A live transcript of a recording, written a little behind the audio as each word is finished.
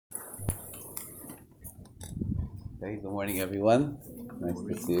Hey, good morning, everyone. Nice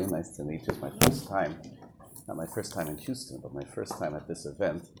to see you. Nice to meet you. It's my first time, not my first time in Houston, but my first time at this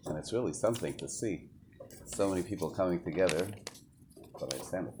event, and it's really something to see. So many people coming together. But I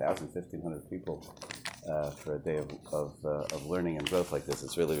understand 1,000, 1,500 people for a day of learning and growth like this.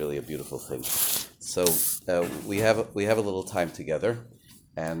 It's really, really a beautiful thing. So we have a little time together.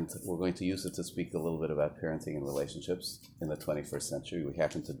 And we're going to use it to speak a little bit about parenting and relationships in the 21st century. We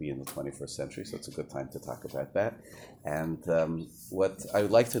happen to be in the 21st century, so it's a good time to talk about that. And what I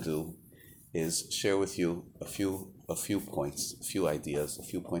would like to do is share with you a few points, a few ideas, a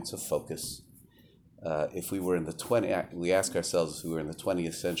few points of focus. If we were in we ask ourselves, if we were in the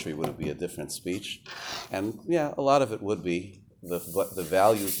 20th century, would it be a different speech? And yeah, a lot of it would be. The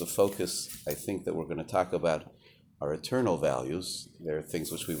values, the focus, I think that we're going to talk about are eternal values. They're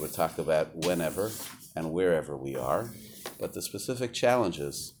things which we would talk about whenever and wherever we are. But the specific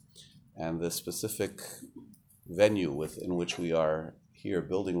challenges and the specific venue within which we are here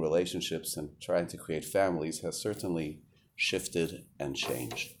building relationships and trying to create families has certainly shifted and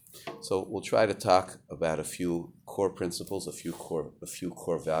changed. So we'll try to talk about a few core principles, a few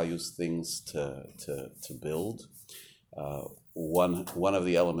core values, things to build. One of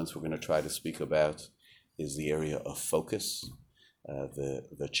the elements we're going to try to speak about is the area of focus.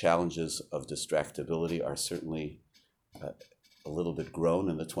 The challenges of distractibility are certainly a little bit grown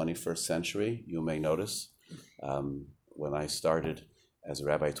in the 21st century. You may notice when I started as a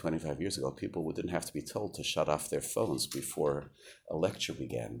rabbi 25 years ago, people didn't have to be told to shut off their phones before a lecture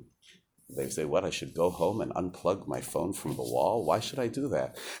began. They say, "What? I should go home and unplug my phone from the wall? Why should I do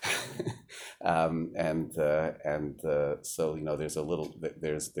that?" So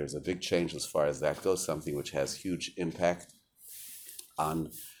there's a big change as far as that goes. Something which has huge impact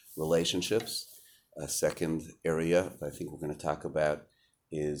on relationships. A second area I think we're going to talk about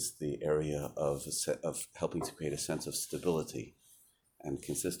is the area of helping to create a sense of stability and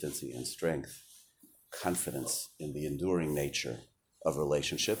consistency and strength, confidence in the enduring nature of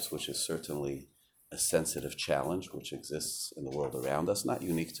relationships, which is certainly a sensitive challenge which exists in the world around us, not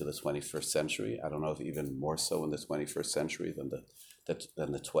unique to the 21st century. I don't know if even more so in the 21st century than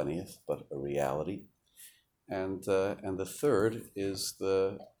the 20th, but a reality. And the third is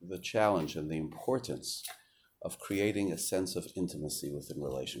the challenge and the importance of creating a sense of intimacy within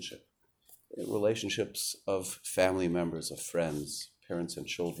relationships of family members, of friends, parents and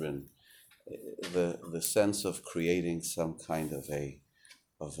children. The sense of creating some kind of a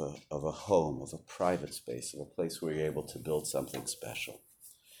home, of a private space, of a place where you're able to build something special.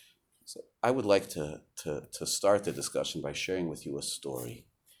 So I would like to start the discussion by sharing with you a story.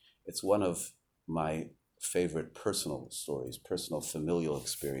 It's one of my favorite personal stories, personal familial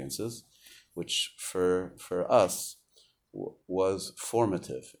experiences, which for us was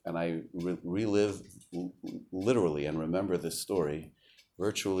formative. And I relive literally and remember this story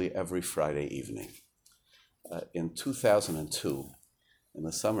virtually every Friday evening. In 2002, in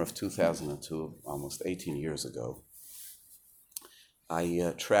the summer of 2002, almost 18 years ago,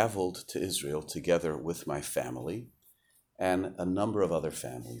 I traveled to Israel together with my family and a number of other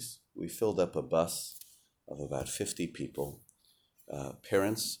families. We filled up a bus of about 50 people,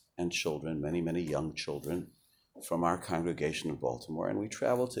 parents and children, many, many young children from our congregation in Baltimore, and we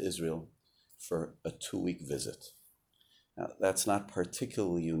traveled to Israel for a 2-week visit. Now, that's not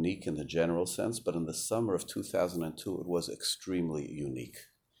particularly unique in the general sense, but in the summer of 2002, it was extremely unique.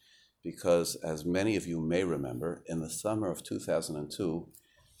 Because, as many of you may remember, in the summer of 2002,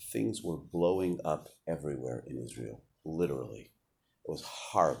 things were blowing up everywhere in Israel, literally. It was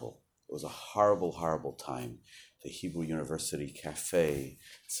horrible. It was a horrible, horrible time. The Hebrew University Cafe,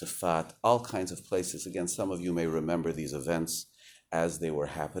 Tzfat, all kinds of places. Again, some of you may remember these events as they were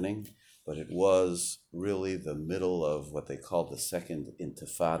happening. But it was really the middle of what they called the Second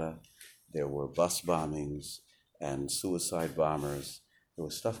Intifada. There were bus bombings and suicide bombers. There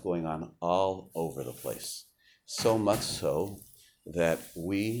was stuff going on all over the place. So much so that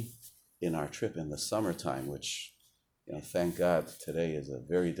we, in our trip in the summertime, which, thank God today is a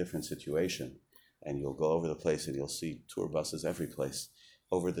very different situation, and you'll go over the place and you'll see tour buses every place.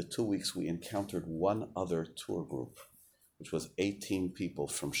 Over the 2 weeks, we encountered one other tour group, which was 18 people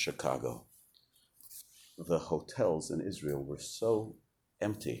from Chicago. The hotels in Israel were so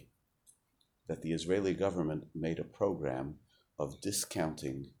empty that the Israeli government made a program of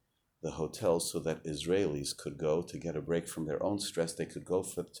discounting the hotels so that Israelis could go to get a break from their own stress. They could go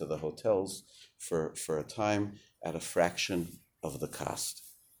to the hotels for a time at a fraction of the cost.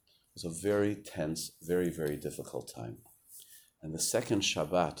 It was a very tense, very, very difficult time. And the second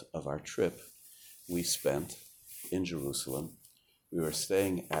Shabbat of our trip, we spent in Jerusalem We were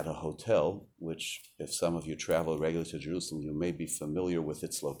staying at a hotel, which, if some of you travel regularly to Jerusalem, you may be familiar with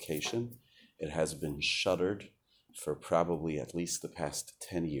its location. It has been shuttered for probably at least the past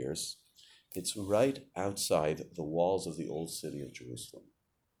 10 years. It's right outside the walls of the old city of Jerusalem.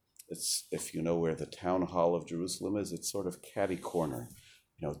 It's, if you know where the town hall of Jerusalem is, it's sort of catty corner,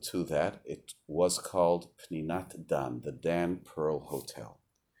 to that. It was called Pninat Dan, the Dan Pearl Hotel.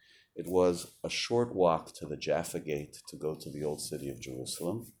 It was a short walk to the Jaffa Gate to go to the old city of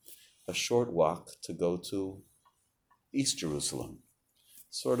Jerusalem, a short walk to go to East Jerusalem,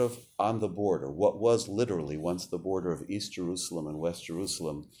 sort of on the border, what was literally once the border of East Jerusalem and West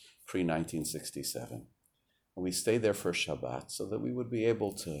Jerusalem pre-1967. And we stayed there for Shabbat so that we would be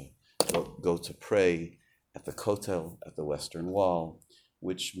able to go to pray at the Kotel, at the Western Wall,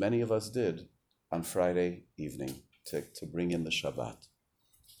 which many of us did on Friday evening to bring in the Shabbat.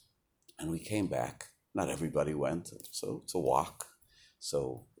 And we came back. Not everybody went, so it's a walk.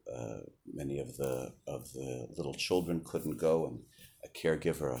 So many of the little children couldn't go, and a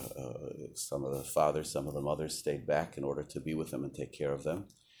caregiver, some of the fathers, some of the mothers stayed back in order to be with them and take care of them.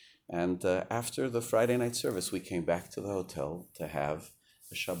 And after the Friday night service, we came back to the hotel to have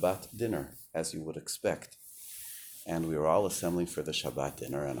a Shabbat dinner, as you would expect. And we were all assembling for the Shabbat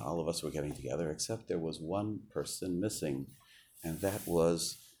dinner, and all of us were getting together, except there was one person missing, and that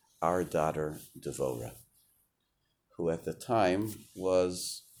was our daughter, Devora, who at the time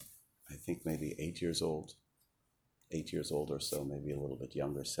was, I think, maybe 8 years old or so, maybe a little bit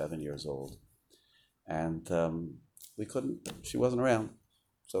younger, 7 years old. And she wasn't around.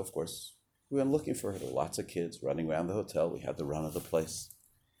 So, of course, we went looking for her. There were lots of kids running around the hotel. We had the run of the place.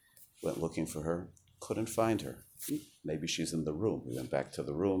 Went looking for her, couldn't find her. Maybe she's in the room. We went back to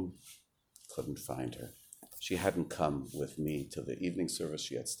the room, couldn't find her. She hadn't come with me to the evening service.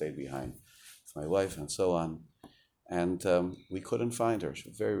 She had stayed behind with my wife and so on. And we couldn't find her.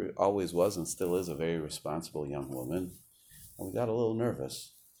 She always was and still is a very responsible young woman. And we got a little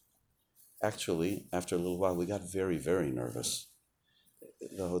nervous. Actually, after a little while, we got very, very nervous.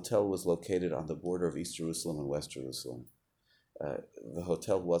 The hotel was located on the border of East Jerusalem and West Jerusalem. The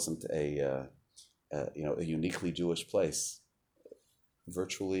hotel wasn't a uniquely Jewish place.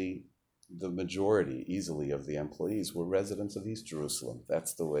 Virtually the majority, easily, of the employees were residents of East Jerusalem.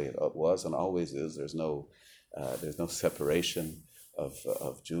 That's the way it was and always is. There's no separation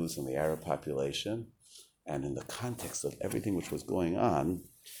of Jews and the Arab population. And in the context of everything which was going on,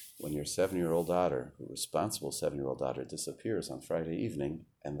 when your 7-year-old daughter, a responsible 7-year-old daughter, disappears on Friday evening,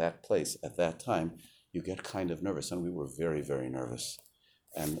 and that place at that time, you get kind of nervous. And we were very, very nervous.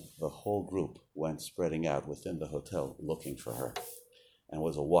 And the whole group went spreading out within the hotel looking for her. And it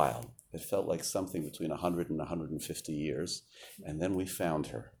was a while. It felt like something between 100 and 150 years. And then we found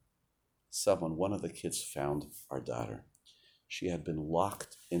her. One of the kids found our daughter. She had been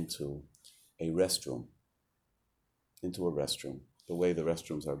locked into a restroom. The way the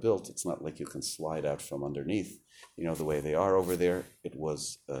restrooms are built, it's not like you can slide out from underneath. The way they are over there, it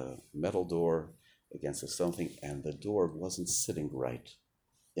was a metal door against something, and the door wasn't sitting right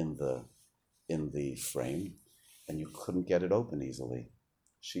in the frame, and you couldn't get it open easily.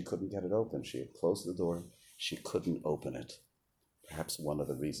 She couldn't get it open. She had closed the door. She couldn't open it. Perhaps one of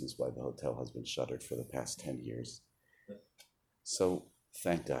the reasons why the hotel has been shuttered for the past 10 years. So,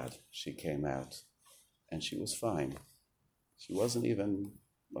 thank God, she came out, and she was fine. She wasn't even,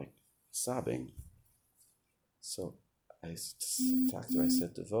 sobbing. So, I talked to her. I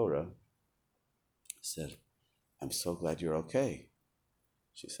said, Devora, I'm so glad you're okay.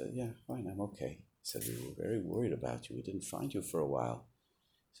 She said, yeah, fine, I'm okay. I said, we were very worried about you. We didn't find you for a while.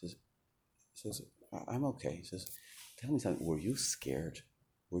 He says, I'm okay. He says, tell me something. Were you scared?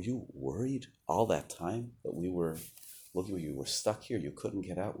 Were you worried all that time that we were looking? You were stuck here. You couldn't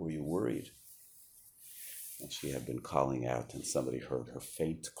get out. Were you worried? And she had been calling out, and somebody heard her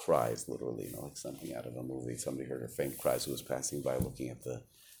faint cries, literally, like something out of a movie. Somebody heard her faint cries who was passing by looking at the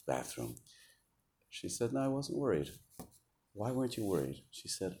bathroom. She said, no, I wasn't worried. Why weren't you worried? She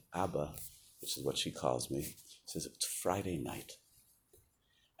said, Abba, which is what she calls me, says, it's Friday night.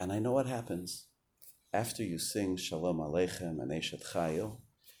 And I know what happens. After you sing Shalom Aleichem and Eshet Chayil,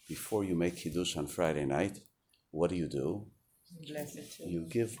 before you make Kiddush on Friday night, what do? You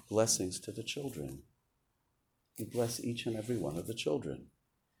give blessings to the children. You bless each and every one of the children.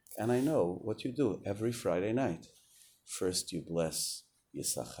 And I know what you do every Friday night. First you bless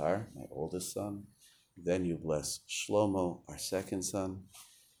Yisachar, my oldest son. Then you bless Shlomo, our second son.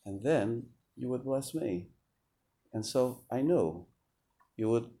 And then you would bless me. And so I knew it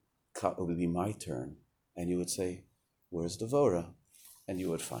would be my turn. And you would say, where's Devora? And you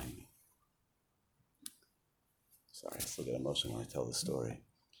would find me. Sorry, I still get emotional when I tell the story.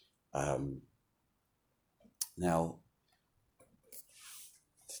 Now,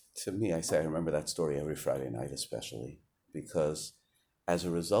 to me, I remember that story every Friday night, especially because as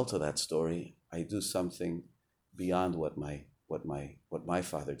a result of that story, I do something beyond what my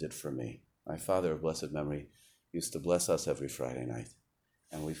father did for me. My father of blessed memory used to bless us every Friday night,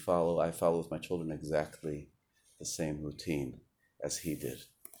 and I follow with my children exactly the same routine as he did.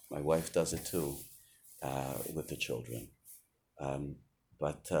 My wife does it too with the children,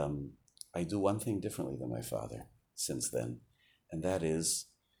 but I do one thing differently than my father since then, and that is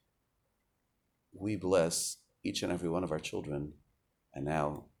we bless each and every one of our children, and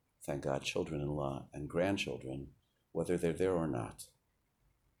now, thank God, children-in-law and grandchildren, whether they're there or not.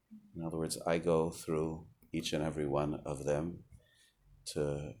 In other words, I go through each and every one of them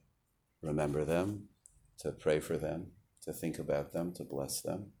to remember them, to pray for them, to think about them, to bless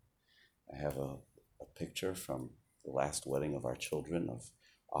them. I have a picture from the last wedding of our children, of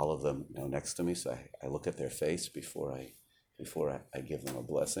all of them next to me, so I look at their face before I give them a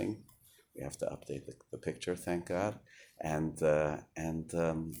blessing. We have to update the picture, thank God. And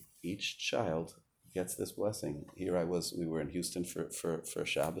each child gets this blessing. We were in Houston for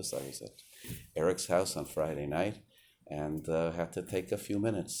Shabbos. I was at Eric's house on Friday night and had to take a few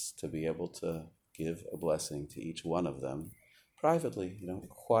minutes to be able to give a blessing to each one of them, privately,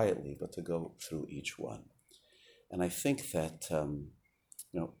 quietly, but to go through each one. And I think that,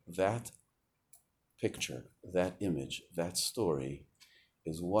 that picture, that image, that story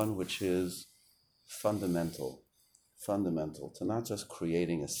is one which is fundamental to not just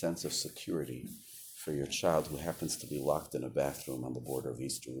creating a sense of security for your child who happens to be locked in a bathroom on the border of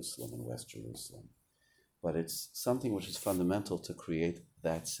East Jerusalem and West Jerusalem, but it's something which is fundamental to create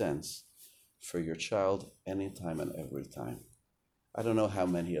that sense for your child anytime and every time. I don't know how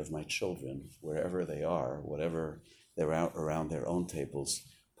many of my children, wherever they are, whatever they're out around their own tables,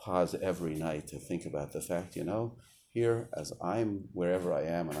 pause every night to think about the fact, here, as I'm wherever I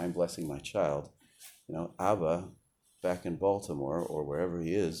am and I'm blessing my child, Abba, back in Baltimore or wherever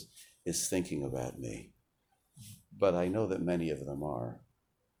he is thinking about me. But I know that many of them are.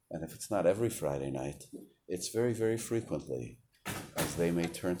 And if it's not every Friday night, it's very, very frequently, as they may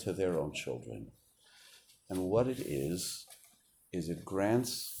turn to their own children. And what it is it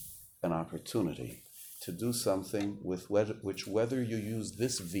grants an opportunity to do something with which, whether you use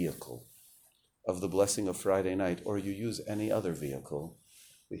this vehicle of the blessing of Friday night or you use any other vehicle,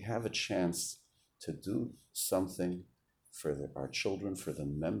 we have a chance to do something for our children, for the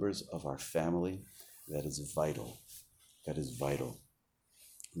members of our family that is vital.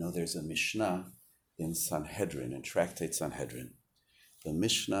 There's a Mishnah in Sanhedrin, in Tractate Sanhedrin. The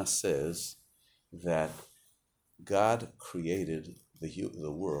Mishnah says that God created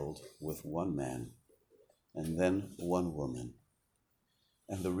the world with one man and then one woman.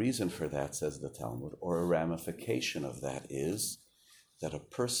 And the reason for that, says the Talmud, or a ramification of that, is that a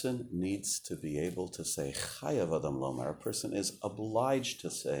person needs to be able to say, Chayav Adam Lomar, a person is obliged to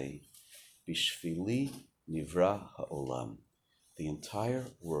say, Bishvili Nivra Ha'olam, the entire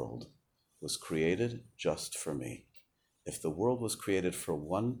world was created just for me. If the world was created for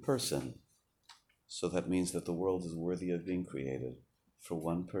one person, so that means that the world is worthy of being created for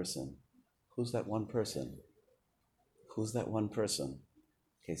one person. Who's that one person?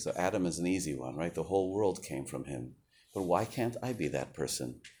 Okay, so Adam is an easy one, right? The whole world came from him. But why can't I be that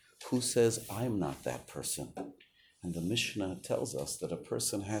person? Who says I'm not that person? And the Mishnah tells us that a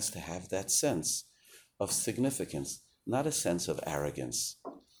person has to have that sense of significance, not a sense of arrogance,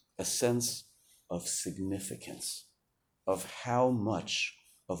 a sense of significance, of how much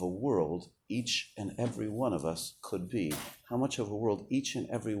of a world each and every one of us could be, how much of a world each and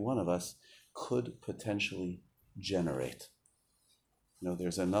every one of us could potentially generate.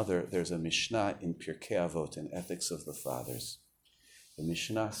 There's a Mishnah in Pirkei Avot, in Ethics of the Fathers. The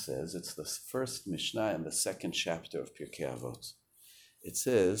Mishnah says, it's the first Mishnah in the second chapter of Pirkei Avot. It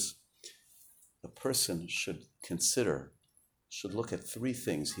says, a person should look at three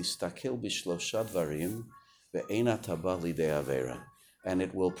things. Histakel bishlosha dvarim ve'eina taba lidei avera, and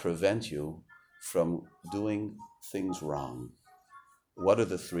it will prevent you from doing things wrong. What are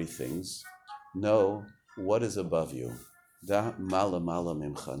the three things? Know what is above you. Da mala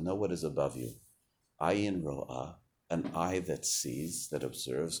mimcha, know what is above you. Ayin ro'ah, an eye that sees, that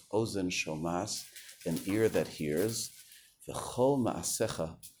observes. Ozen shomas, an ear that hears. V'chol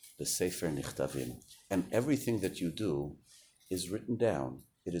ma'asecha b'sefer nichtavim, and everything that you do is written down.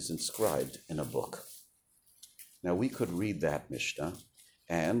 It is inscribed in a book. Now we could read that Mishnah,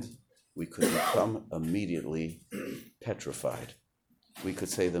 and we could become immediately petrified. We could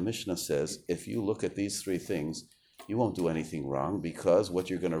say the Mishnah says, if you look at these three things, You won't do anything wrong, because what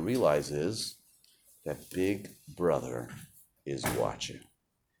you're going to realize is that Big Brother is watching.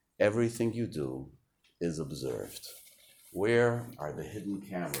 Everything you do is observed. Where are the hidden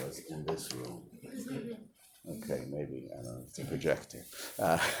cameras in this room? Okay, maybe, I don't know, it's a projector,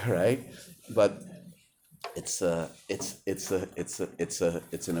 right? But it's an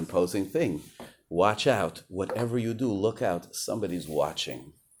imposing thing. Watch out. Whatever you do, look out. Somebody's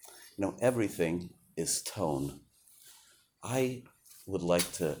watching. Everything is tone. I would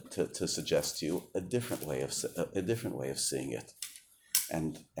like to suggest to you a different way of seeing it.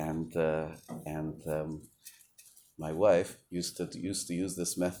 And my wife used to use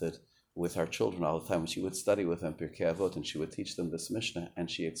this method with our children all the time. She would study with them Pirkei Avot, and she would teach them this Mishnah,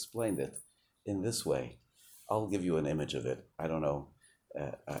 and she explained it in this way. I'll give you an image of it. I don't know.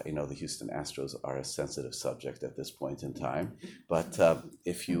 The Houston Astros are a sensitive subject at this point in time, but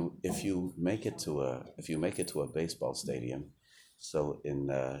if you make it to a baseball stadium, so in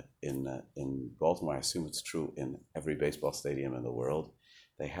Baltimore, I assume it's true in every baseball stadium in the world,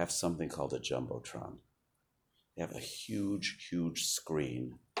 they have something called a jumbotron. They have a huge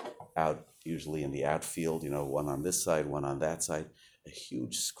screen out, usually in the outfield. One on this side, one on that side, a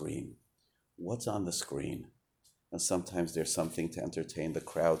huge screen. What's on the screen? And sometimes there's something to entertain the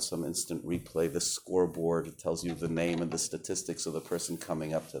crowd, some instant replay, the scoreboard. It tells you the name and the statistics of the person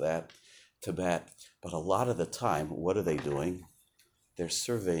coming up to bat. But a lot of the time, what are they doing? They're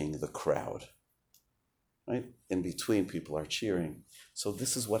surveying the crowd, right? In between, people are cheering. So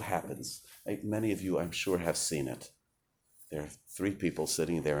this is what happens. Right? Many of you, I'm sure, have seen it. There are 3 people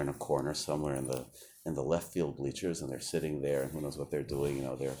sitting there in a corner somewhere in the left field bleachers, and they're sitting there, and who knows what they're doing.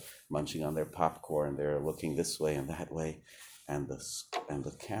 They're munching on their popcorn, they're looking this way and that way, and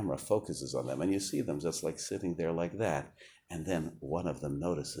the camera focuses on them, and you see them just like sitting there like that. And then one of them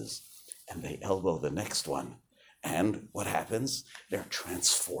notices, and they elbow the next one, and what happens? They're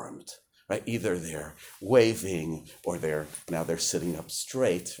transformed. Right? Either they're waving, or they're sitting up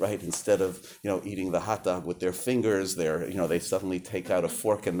straight, right? Instead of eating the hot dog with their fingers, they suddenly take out a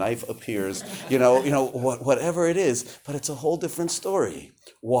fork and knife appears, whatever it is. But it's a whole different story.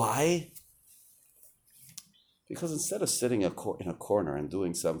 Why? Because instead of sitting in a corner and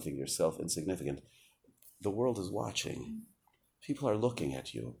doing something yourself insignificant, the world is watching. People are looking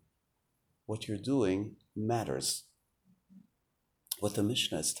at you. What you're doing matters. What the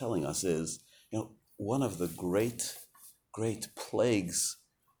Mishnah is telling us is, one of the great plagues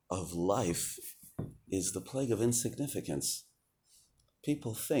of life is the plague of insignificance.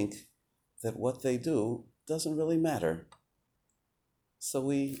 People think that what they do doesn't really matter. So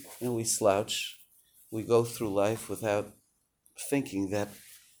we slouch, we go through life without thinking that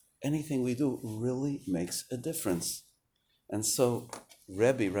anything we do really makes a difference. And so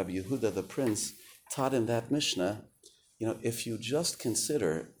Rabbi Yehuda the Prince taught in that Mishnah, if you just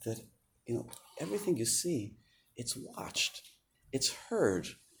consider that, everything you see, it's watched, it's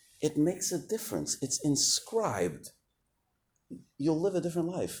heard, it makes a difference, it's inscribed, you'll live a different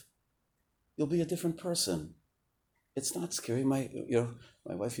life. You'll be a different person. It's not scary. My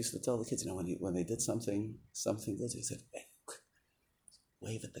wife used to tell the kids, when they did something good, she said, hey,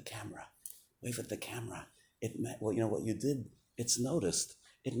 wave at the camera. Wave at the camera. It meant, what you did, it's noticed.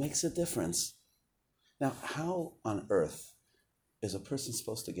 It makes a difference. Now, how on earth is a person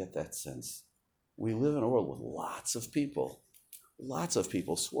supposed to get that sense? We live in a world with lots of people,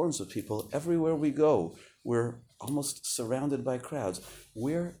 swarms of people. Everywhere we go, we're almost surrounded by crowds.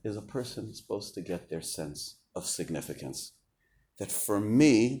 Where is a person supposed to get their sense of significance? That for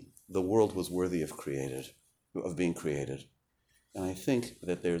me, the world was worthy of being created. And I think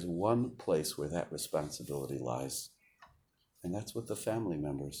that there's one place where that responsibility lies, and that's with the family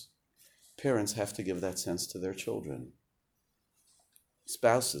members. Parents have to give that sense to their children.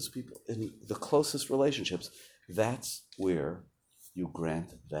 Spouses, people in the closest relationships, that's where you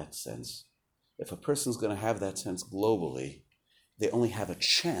grant that sense. If a person's going to have that sense globally, they only have a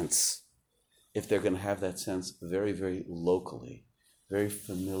chance if they're going to have that sense very, very locally, very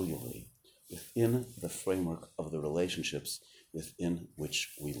familiarly, within the framework of the relationships within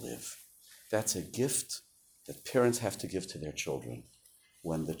which we live. That's a gift that parents have to give to their children.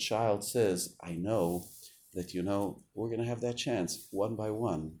 When the child says, I know that we're going to have that chance one by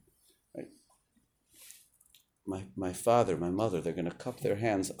one. Right? My father, my mother, they're going to cup their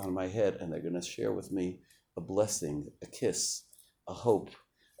hands on my head, and they're going to share with me a blessing, a kiss, a hope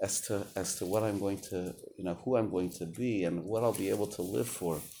as to what I'm going to, who I'm going to be and what I'll be able to live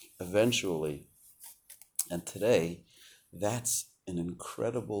for eventually. And today, that's an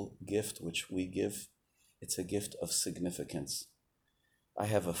incredible gift which we give. It's a gift of significance. I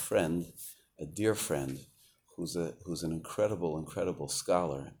have a friend, a dear friend, who's an incredible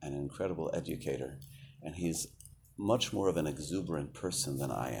scholar and an incredible educator, and he's much more of an exuberant person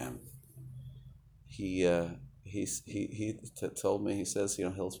than I am. He told me, he says,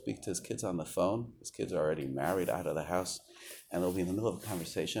 he'll speak to his kids on the phone. His kids are already married, out of the house, and they'll be in the middle of a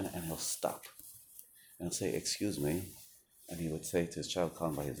conversation, and he'll stop and he'll say, "Excuse me," and he would say to his child, call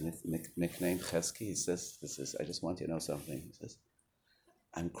him by his nickname, Chesky. He says, "I just want you to know something." He says,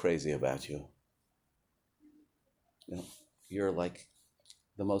 "I'm crazy about you. You're like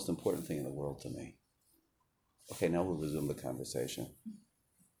the most important thing in the world to me." Okay, now we'll resume the conversation.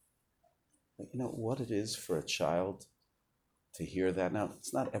 But what it is for a child to hear that. Now,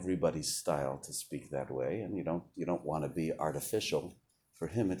 it's not everybody's style to speak that way, and you don't want to be artificial. For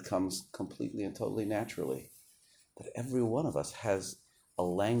him, it comes completely and totally naturally. But every one of us has a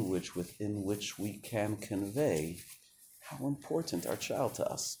language within which we can convey how important our child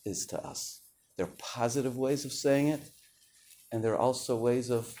is to us. There are positive ways of saying it, and there are also ways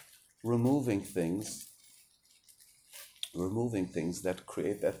of removing things that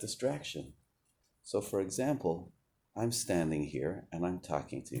create that distraction. So, for example, I'm standing here and I'm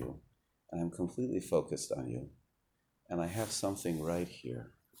talking to you, and I'm completely focused on you, and I have something right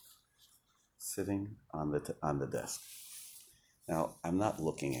here, sitting on the desk. Now, I'm not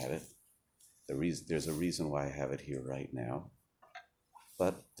looking at it. There's a reason why I have it here right now,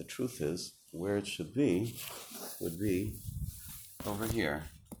 but the truth is, where it should be would be over here.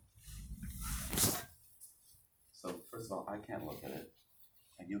 So, first of all, I can't look at it,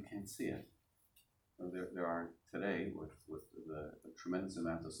 and you can't see it. There are today, with the tremendous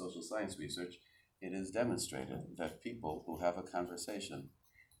amount of social science research, it is demonstrated that people who have a conversation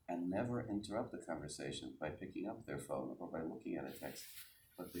and never interrupt the conversation by picking up their phone or by looking at a text,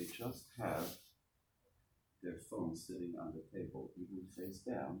 but they just have their phone sitting on the table, even face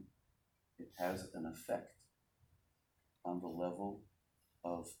down, it has an effect on the level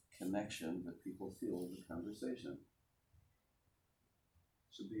of connection that people feel in the conversation.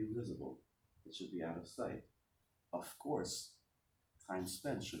 It should be invisible. It should be out of sight. Of course, time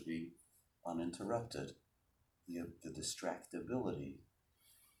spent should be uninterrupted. The distractibility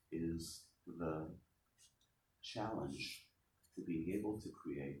is the challenge to being able to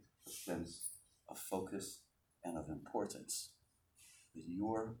create a sense of focus and of importance. That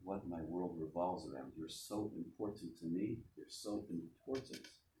you're what my world revolves around. You're so important to me. You're so important.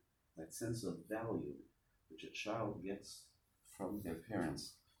 That sense of value which a child gets from their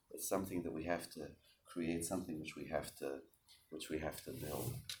parents is something that we have to create, something which we have to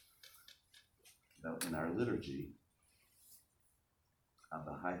build. Now, in our liturgy on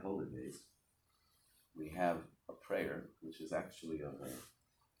the High Holy Days, we have a prayer which is actually of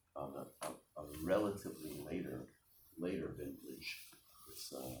a relatively later vintage.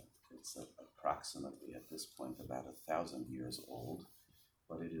 It's approximately at this point about 1,000 years old,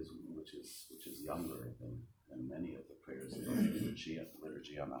 but it is which is younger than many of the prayers in the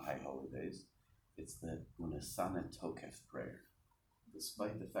liturgy on the High Holy Days. It's the Unesanet Tokef prayer.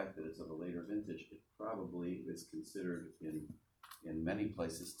 Despite the fact that it's of a later vintage, it probably is considered in many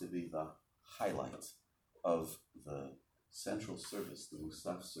places to be the highlight of the central service, the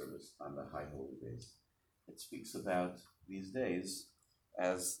Musaf service on the High Holy Days. It speaks about these days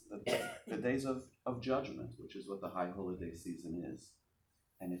as the days of judgment, which is what the High Holy Day season is.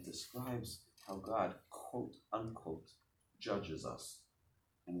 And it describes how God, quote unquote, judges us.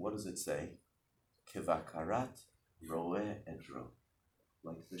 And what does it say? Kevakarat roe edro.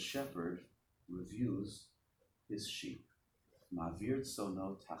 Like the shepherd reviews his sheep. Mavir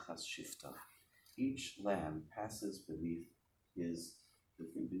tsono tachas shifta. Each lamb passes beneath his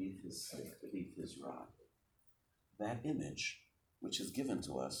stick, beneath his rod. That image, which is given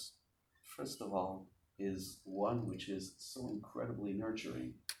to us, first of all, is one which is so incredibly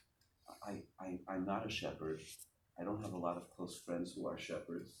nurturing. I'm not a shepherd. I don't have a lot of close friends who are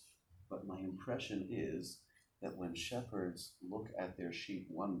shepherds, but my impression is that when shepherds look at their sheep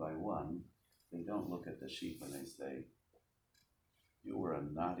one by one, they don't look at the sheep and they say, "You were a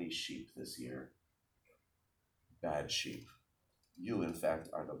naughty sheep this year. Bad sheep. You, in fact,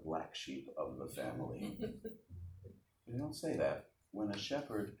 are the black sheep of the family." They don't say that. When a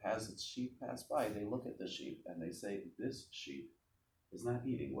shepherd has its sheep pass by, they look at the sheep and they say, "This sheep is not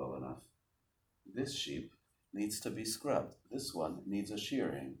eating well enough. This sheep needs to be scrubbed. This one needs a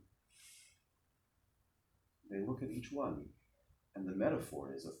shearing." They look at each one. And the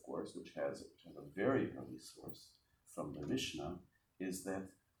metaphor is, of course, which has a very early source from the Mishnah, is that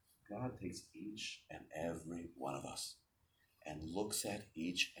God takes each and every one of us and looks at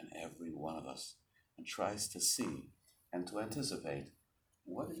each and every one of us and tries to see and to anticipate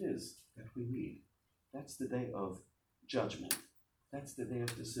what it is that we need. That's the day of judgment. That's the day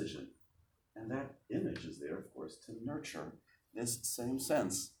of decision. And that image is there, of course, to nurture this same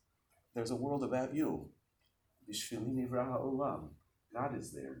sense. There's a world about you. Bishvili nivra ha'olam. God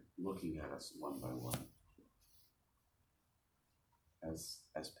is there looking at us one by one.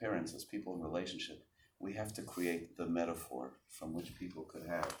 As parents, as people in relationship, we have to create the metaphor from which people could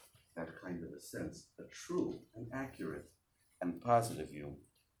have that kind of a sense, a true and accurate and positive view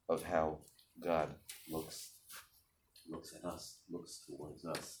of how God looks at us, looks towards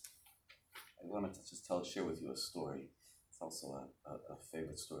us. I wanted to just share with you a story. It's also a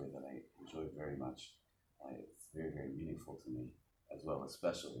favorite story that I enjoy very much. It's very, very meaningful to me as well,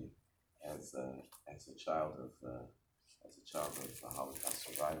 especially as a child of a Holocaust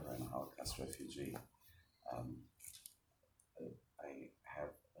survivor and a Holocaust refugee. I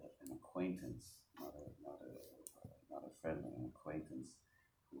have an acquaintance, not a friend, but an acquaintance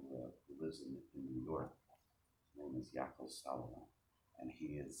who lives in New York. His name is Yaakov Salomon, and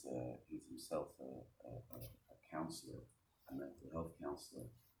he's himself a counselor, a mental health counselor,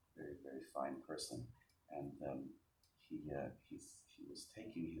 very, very fine person, and he was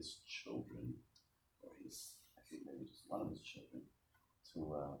taking his children, or I think maybe just one of his children,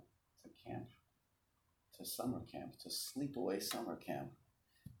 to camp, to summer camp, to sleepaway summer camp.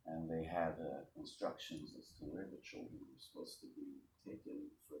 And they had instructions as to where the children were supposed to be taken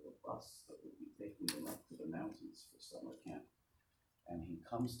for the bus that would be taking them up to the mountains for summer camp. And he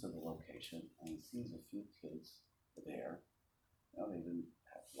comes to the location and he sees a few kids there. They didn't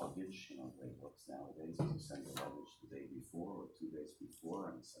have luggage, the way it works nowadays. You send the luggage the day before or 2 days before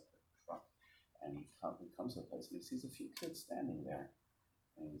on a separate truck. And he comes to the place and he sees a few kids standing there.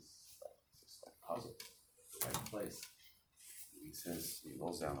 And he's just puzzled, the right place. He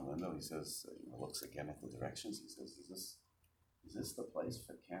rolls down the window, he says, looks again at the directions, he says, is this the place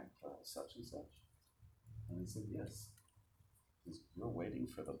for camp such and such? And he said, yes. He says, you're waiting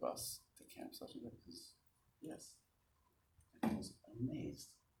for the bus to camp such and such? He says, yes. And he was amazed.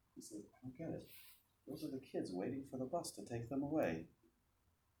 He said, I don't get it. Those are the kids waiting for the bus to take them away.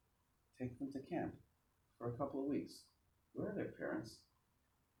 Take them to camp for a couple of weeks. Where are their parents?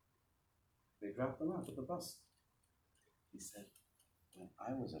 They dropped them off at the bus. He said, when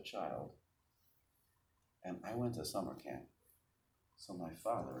I was a child and I went to summer camp, so my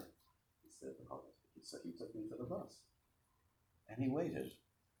father, he took me to the bus and he waited.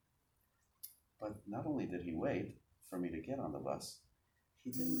 But not only did he wait for me to get on the bus,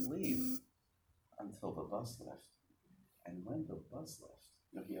 he didn't leave until the bus left. And when the bus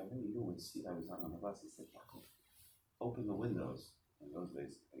left, he already knew what seat I was on the bus. He said, Yaakov, open the windows. In those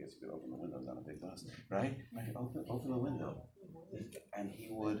days, I guess you could open the windows on a big bus, right? I could open the window. And he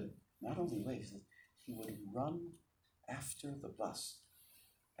would not only wait, he would run after the bus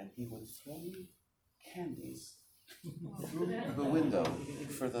and he would throw me candies through the window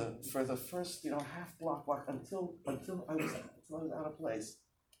for the first half block walk until I was out of place.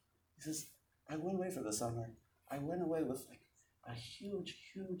 He says, I went away for the summer. I went away with like a huge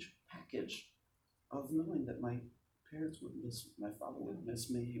package of knowing that my parents would miss me, my father would miss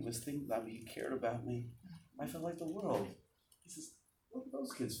me, he was thinking about me, he cared about me. I felt like the world. He says, what do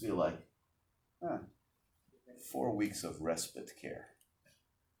those kids feel like? 4 weeks of respite care.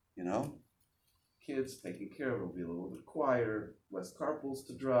 Kids taken care of, will be a little bit quieter, less carpools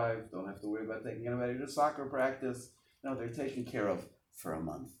to drive, don't have to worry about taking anybody to soccer practice. They're taken care of for a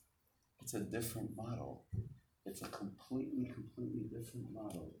month. It's a different model. It's a completely different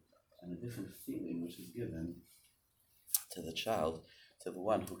model and a different feeling which is given to the child, to the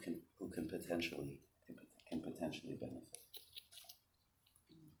one who can potentially benefit.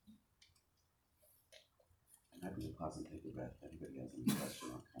 And I will pause and take a breath. Anybody has any question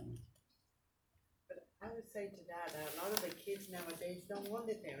or comment? But I would say to that, a lot of the kids nowadays don't want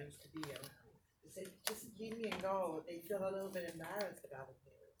their parents to be around. They say, just leave me and go. They feel a little bit embarrassed about the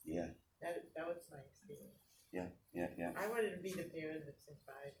parents. Yeah. That was my experience. Yeah. I wanted to be the parent that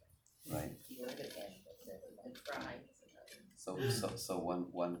survived. Right. So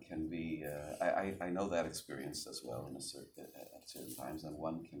one can be. I know that experience as well at certain times, and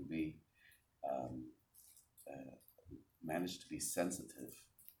one can be manage to be sensitive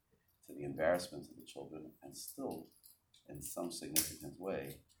to the embarrassment of the children, and still, in some significant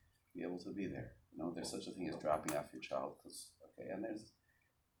way, be able to be there. There's such a thing as dropping off your child, and there's,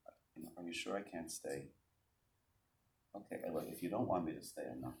 are you sure I can't stay? Okay, look, if you don't want me to stay,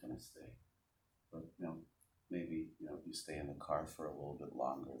 I'm not going to stay. But, maybe, you stay in the car for a little bit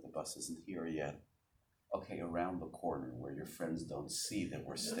longer. The bus isn't here yet. Okay, around the corner where your friends don't see that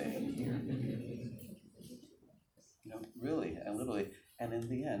we're staying here. Really, and literally, and in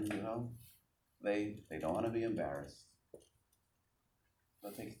the end, They don't want to be embarrassed,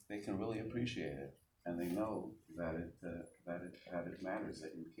 but they can really appreciate it, and they know that it matters,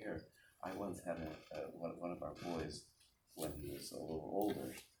 that you care. I once had one of our boys, when he was a little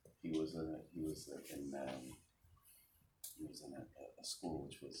older. He was in a school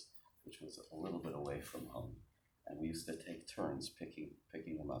which was a little bit away from home, and we used to take turns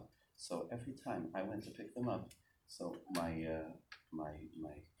picking them up. So every time I went to pick them up, so my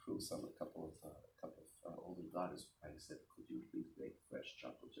crew, a couple of older daughters, I said, "Could you please bake fresh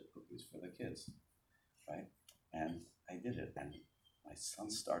chocolate chip cookies for the kids?" Right? And I did it, and my son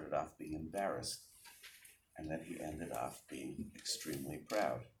started off being embarrassed, and then he ended up being extremely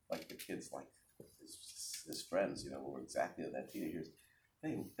proud. Like the kids, like his friends, were exactly that teenagers.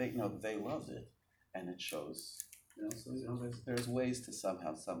 They loved it, and it shows. So there's ways to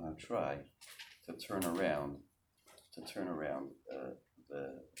somehow try to turn around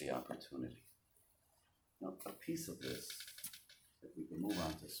the opportunity. Now, a piece of this, if we can move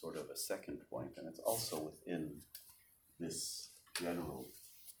on to sort of a second point, and it's also within this general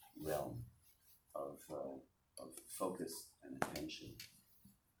realm of focus and attention,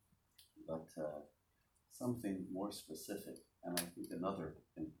 but something more specific, and I think another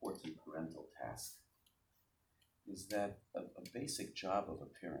important parental task, is that a basic job of a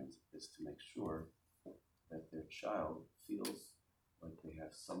parent is to make sure that their child feels like they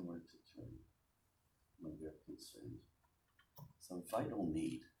have somewhere to turn when they're concerned. It's a vital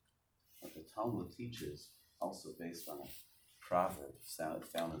need. What the Talmud teaches, also based on a proverb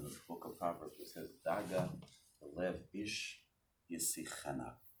found in the book of Proverbs, it says, "Daga lev ish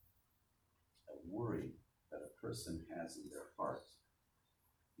yisichana." A worry that a person has in their heart,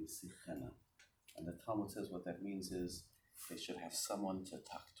 yisichana. And the Talmud says what that means is they should have someone to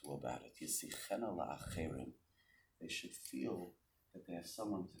talk to about it. Yisichana la'acherim. They should feel that they have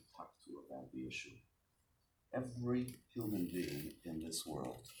someone to talk to about the issue. Every human being in this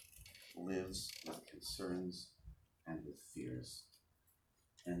world lives with concerns and with fears.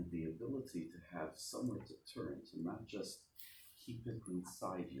 And the ability to have somewhere to turn, to not just keep it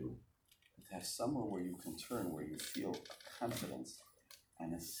inside you, but to have somewhere where you can turn, where you feel a confidence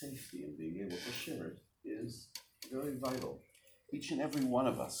and a safety in being able to share it, is very vital. Each and every one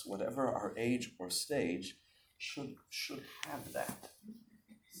of us, whatever our age or stage, should have that.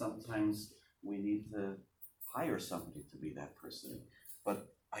 Sometimes we need to hire somebody to be that person,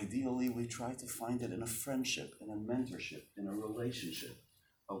 but ideally we try to find it in a friendship, in a mentorship, in a relationship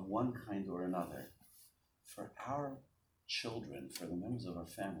of one kind or another. For our children, for the members of our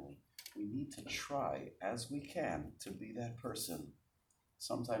family, we need to try as we can to be that person.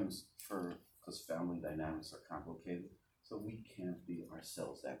 Sometimes because family dynamics are complicated, so we can't be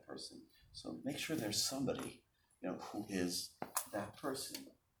ourselves that person. So make sure there's somebody, who is that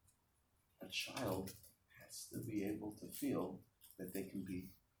person. A child has to be able to feel that they can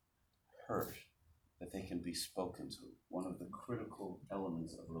be heard, that they can be spoken to. One of the critical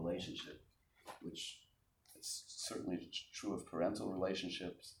elements of relationship, which is certainly true of parental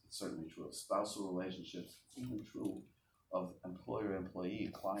relationships, it's certainly true of spousal relationships, it's even true of employer-employee,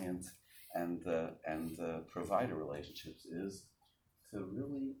 client, and provider relationships, is to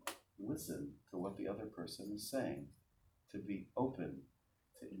really listen to what the other person is saying, to be open,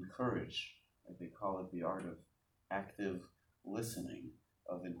 to encourage. Like they call it the art of active listening,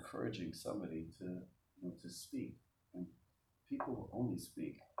 of encouraging somebody to speak. And people will only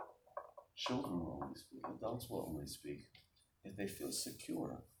speak, children will only speak, adults will only speak if they feel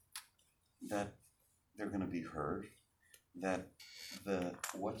secure that they're going to be heard, that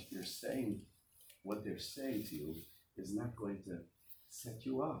what they're saying to you is not going to set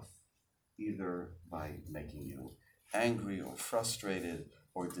you off, either by making you angry or frustrated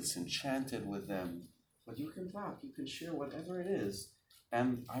or disenchanted with them. But you can talk, you can share whatever it is,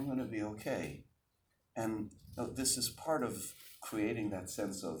 and I'm going to be okay. And this is part of creating that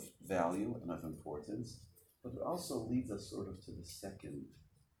sense of value and of importance, but it also leads us sort of to the second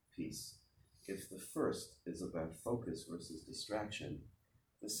piece. If the first is about focus versus distraction,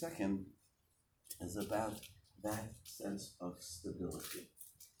 the second is about that sense of stability.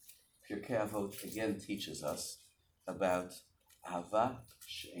 Pirkei Avot again teaches us about Ahava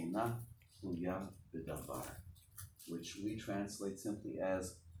she'ena tluya b'davar, which we translate simply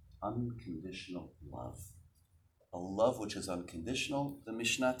as unconditional love. A love which is unconditional, the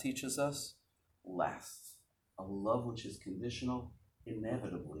Mishnah teaches us, lasts. A love which is conditional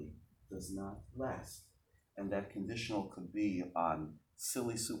inevitably does not last. And that conditional could be on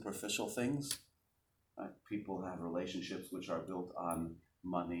silly, superficial things. People have relationships which are built on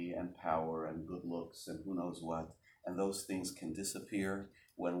money and power and good looks and who knows what, and those things can disappear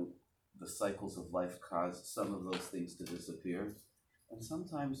when the cycles of life cause some of those things to disappear. And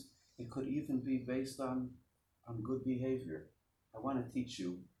sometimes it could even be based on good behavior. I want to teach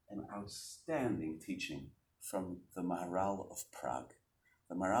you an outstanding teaching from the Maharal of Prague.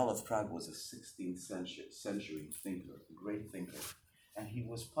 The Maharal of Prague was a 16th century thinker, a great thinker, and he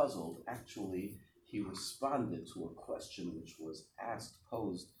was puzzled. Actually, he responded to a question which was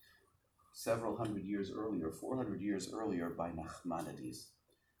posed several hundred years earlier, 400 years earlier, by Nachmanides.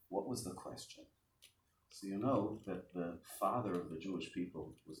 What was the question? So you know that the father of the Jewish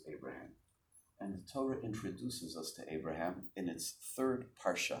people was Abraham. And the Torah introduces us to Abraham in its third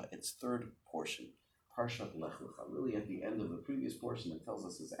parsha, its third portion, Parshat Lech Lecha. Really at the end of the previous portion, it tells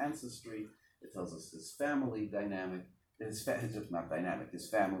us his ancestry, it tells us his family dynamic, his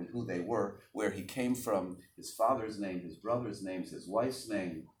family, who they were, where he came from, his father's name, his brother's names, his wife's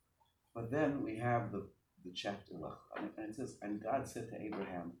name. But then we have the chapter Lech, and it says, and God said to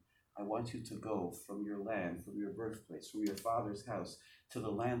Abraham, I want you to go from your land, from your birthplace, from your father's house, to the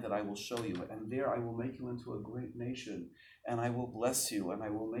land that I will show you. And there I will make you into a great nation, and I will bless you, and I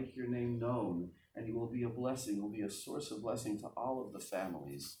will make your name known, and you will be a blessing, you will be a source of blessing to all of the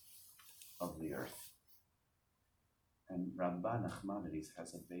families of the earth. And Ramban Nachmanides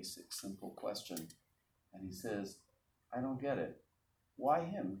has a basic, simple question, and he says, I don't get it. Why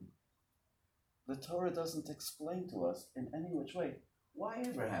him? The Torah doesn't explain to us in any which way. Why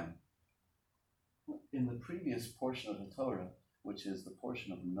Abraham? In the previous portion of the Torah, which is the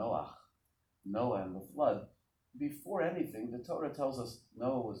portion of Noah and the flood, before anything, the Torah tells us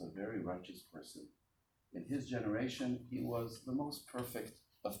Noah was a very righteous person. In his generation, he was the most perfect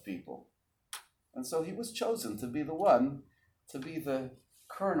of people. And so he was chosen to be the one, to be the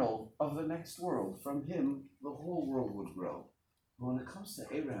kernel of the next world. From him, the whole world would grow. But when it comes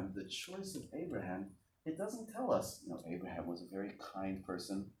to Abraham, the choice of Abraham, it doesn't tell us, Abraham was a very kind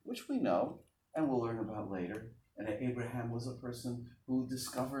person, which we know, and we'll learn about later. And Abraham was a person who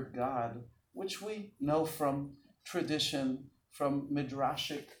discovered God, which we know from tradition, from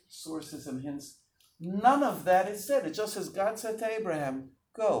midrashic sources and hints. None of that is said. It just says God said to Abraham,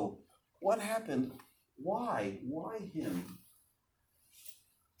 go. What happened? Why? Why him?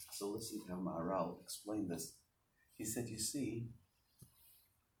 So listen to how Maharal explained this. He said, you see,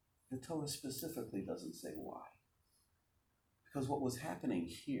 the Torah specifically doesn't say why. Because what was happening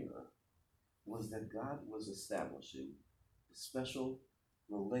here was that God was establishing a special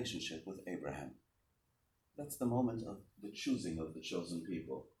relationship with Abraham. That's the moment of the choosing of the chosen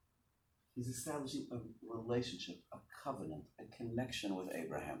people. He's establishing a relationship, a covenant, a connection with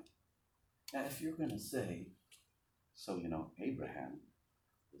Abraham. Now, if you're going to say, Abraham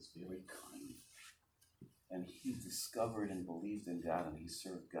was very kind, and he discovered and believed in God, and he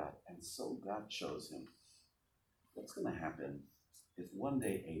served God, and so God chose him. What's going to happen if one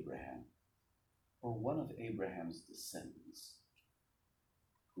day Abraham, or one of Abraham's descendants,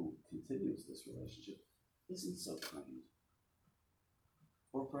 who continues this relationship, isn't so kind?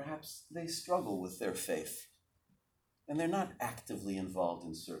 Or perhaps they struggle with their faith, and they're not actively involved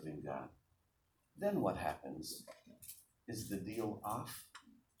in serving God. Then what happens? Is the deal off?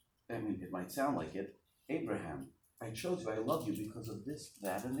 It might sound like it. Abraham, I chose you, I love you because of this,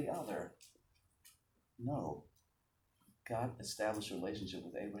 that, and the other. No. God established a relationship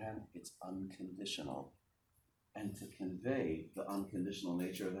with Abraham. It's unconditional. And to convey the unconditional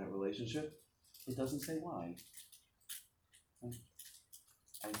nature of that relationship, it doesn't say why.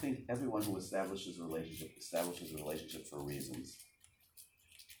 I think everyone who establishes a relationship for reasons.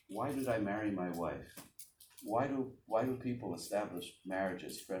 Why did I marry my wife? Why do people establish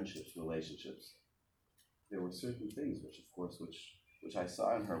marriages, friendships, relationships? There were certain things which I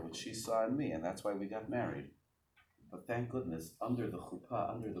saw in her, which she saw in me, and that's why we got married. But thank goodness, under the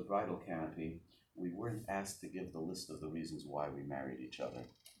chuppah, under the bridal canopy, we weren't asked to give the list of the reasons why we married each other.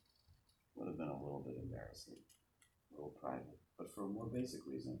 Would have been a little bit embarrassing, a little private, but for a more basic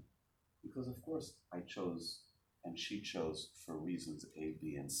reason. Because of course I chose and she chose for reasons A,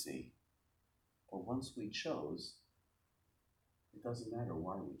 B, and C. But once we chose, it doesn't matter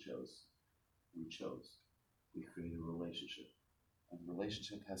why we chose. We chose. We created a relationship. And the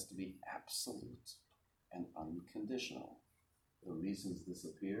relationship has to be absolute and unconditional. The reasons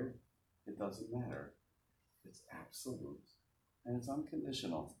disappear, it doesn't matter. It's absolute. And it's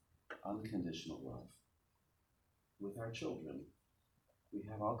unconditional. Unconditional love. With our children, we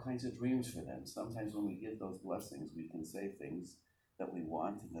have all kinds of dreams for them. Sometimes when we give those blessings, we can say things that we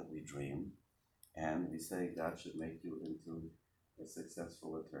want and that we dream. And we say, God should make you into a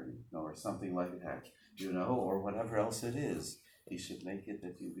successful attorney, or something like that, or whatever else it is. He should make it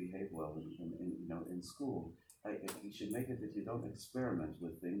that you behave well in school. you should make it that you don't experiment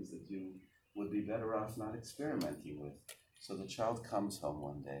with things that you would be better off not experimenting with. So the child comes home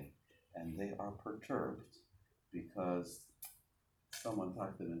one day and they are perturbed because someone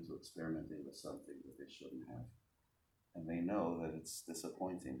talked them into experimenting with something that they shouldn't have. And they know that it's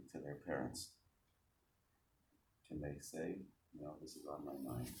disappointing to their parents. Can they say, this is on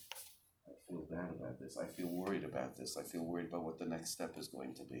my mind. I feel bad about this. I feel worried about this. I feel worried about what the next step is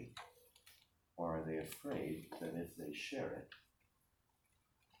going to be. Or are they afraid that if they share it,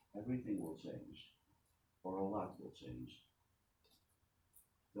 everything will change, or a lot will change?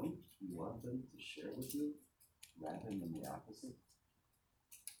 Don't you want them to share with you rather than the opposite?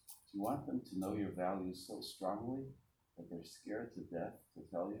 Do you want them to know your values so strongly that they're scared to death to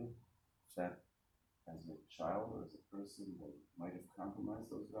tell you that as a child or as a person they might have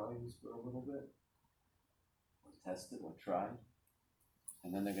compromised those values for a little bit, or tested or tried,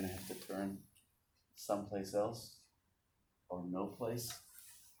 and then they're going to have to turn someplace else or no place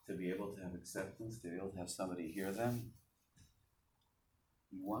to be able to have acceptance, to be able to have somebody hear them?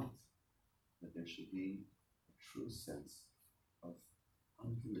 You want that there should be a true sense of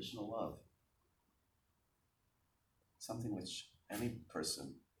unconditional love, something which any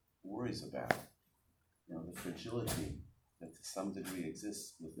person worries about. The fragility that to some degree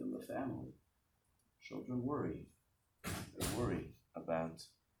exists within the family. Children worry. They worry about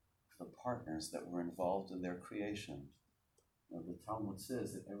the partners that were involved in their creation. The Talmud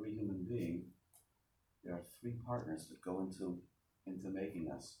says that every human being, there are three partners that go into making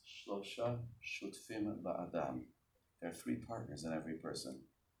us. Shlosha shutfim ba'adam. There are three partners in every person: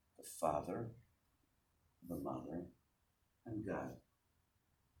 the father, the mother, and God.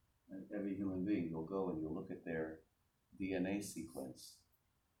 And every human being, you'll go and you'll look at their DNA sequence,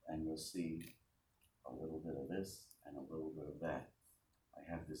 and you'll see a little bit of this and a little bit of that. I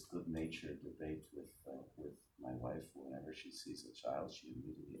have this good-natured debate with my wife. Whenever she sees a child, she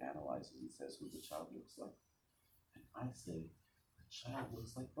immediately analyzes and says who the child looks like. And I say, the child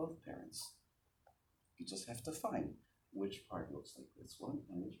looks like both parents. You just have to find which part looks like this one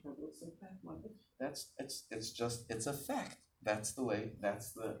and which part looks like that one. It's a fact. That's the way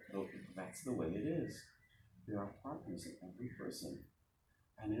it is. There are partners in every person.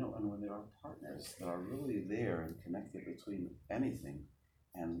 And when there are partners that are really there and connected between anything,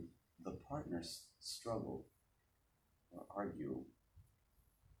 and the partners struggle or argue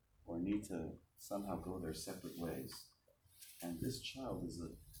or need to somehow go their separate ways, and this child is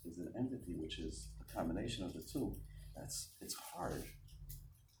an entity which is a combination of the two, it's hard.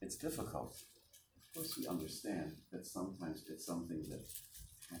 It's difficult. Of course, we understand that sometimes it's something that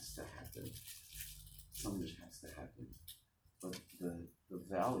has to happen. Something that has to happen. But the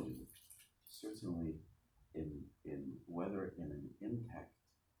value, certainly in whether in an impact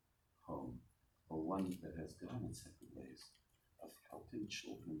home or one that has gone its separate ways, of helping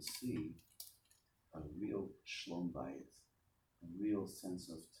children see a real shlom bayit, a real sense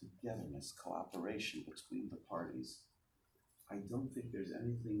of togetherness, cooperation between the parties. I don't think there's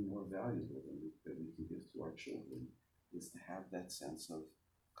anything more valuable that we can give to our children, is to have that sense of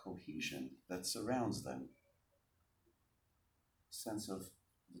cohesion that surrounds them. Sense of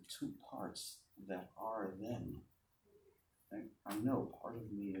the two parts that are them. I know part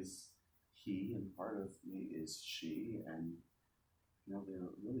of me is he and part of me is she, and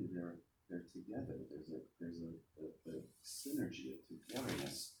they're together. There's a synergy of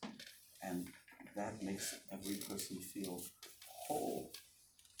togetherness, and that makes every person feel whole.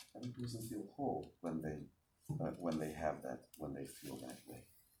 Every person feel whole when they have that, when they feel that way.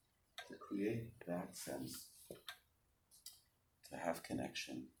 To create that sense, to have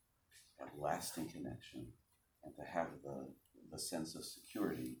connection, have lasting connection, and to have the sense of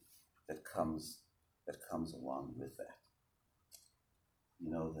security that comes along with that.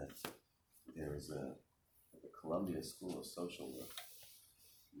 That there is the Columbia School of Social Work,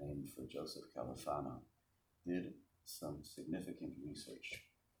 named for Joseph Califano, did some significant research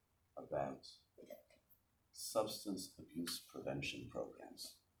about substance abuse prevention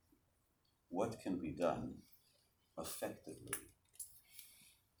programs. What can be done effectively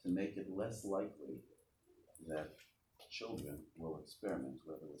to make it less likely that children will experiment,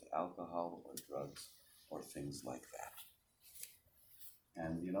 whether with alcohol or drugs or things like that.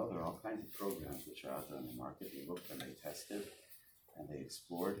 And there are all kinds of programs which are out there in the market. They looked and they tested and they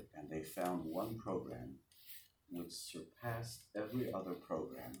explored, and they found one program which surpassed every other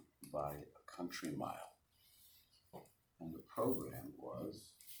program by a country mile. And the program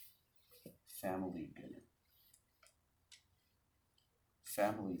was family dinner.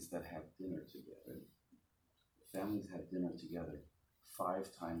 Families that have dinner together. Families have dinner together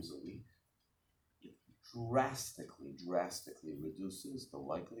 5 times a week. drastically reduces the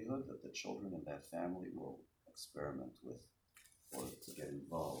likelihood that the children in that family will experiment with or to get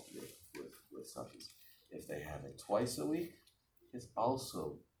involved with substance. If they have it twice a week, it's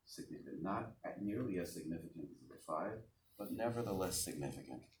also significant. Not nearly as significant as the 5, but nevertheless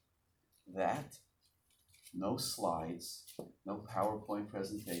significant. That, no slides, no PowerPoint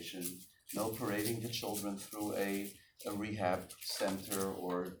presentation, no parading the children through a rehab center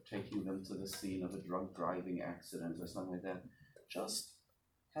or taking them to the scene of a drunk driving accident or something like that. Just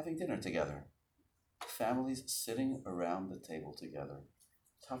having dinner together. Families sitting around the table together,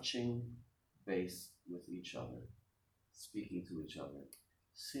 touching base with each other, speaking to each other,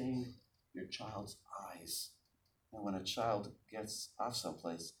 seeing your child's eyes. And when a child gets off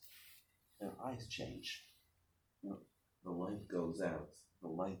someplace, their eyes change. The light goes out, the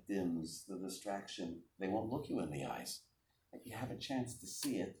light dims, the distraction, they won't look you in the eyes. Like you have a chance to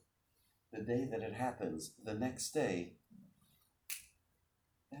see it the day that it happens, the next day.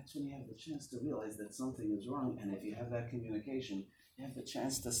 That's when you have the chance to realize that something is wrong, and if you have that communication, you have the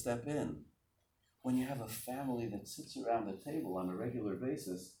chance to step in. When you have a family that sits around the table on a regular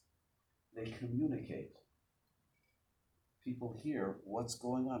basis, they communicate. People hear what's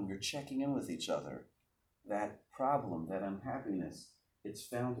going on. You're checking in with each other. That problem, that unhappiness, it's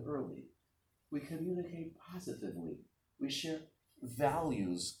found early. We communicate positively. We share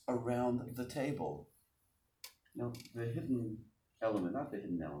values around the table. The hidden element, not the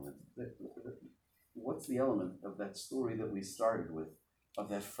hidden element, what's the element of that story that we started with, of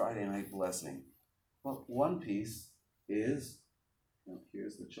that Friday night blessing? Well, one piece is,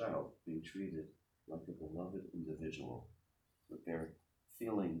 here's the child being treated like a beloved individual, with their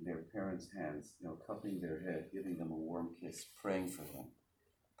feeling their parents' hands, cupping their head, giving them a warm kiss, praying for them.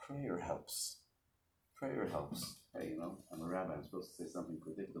 Prayer helps. Hey, I'm a rabbi, I'm supposed to say something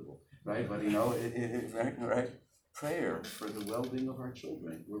predictable, right? But right? Prayer for the well-being of our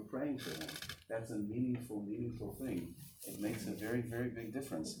children. We're praying for them. That's a meaningful thing. It makes a very, very big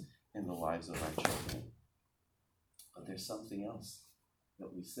difference in the lives of our children. But there's something else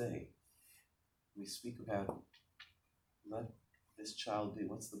that we say. We speak about, let this child be,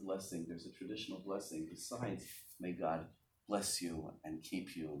 what's the blessing? There's a traditional blessing besides, may God bless you and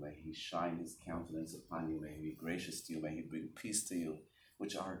keep you, may he shine his countenance upon you, may he be gracious to you, may he bring peace to you,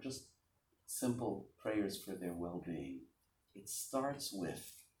 which are just simple prayers for their well-being. It starts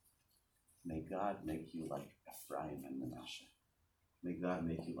with, may God make you like Ephraim and Manasseh. May God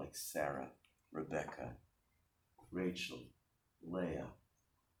make you like Sarah, Rebecca, Rachel, Leah.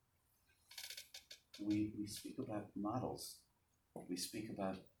 We speak about models. We speak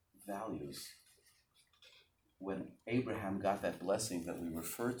about values. When Abraham got that blessing that we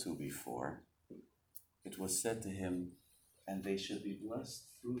referred to before, it was said to him, and they should be blessed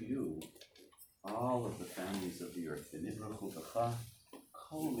through you, all of the families of the earth. Through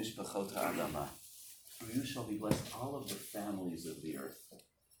you shall be blessed all of the families of the earth.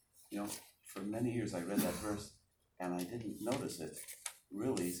 For many years I read that verse and I didn't notice it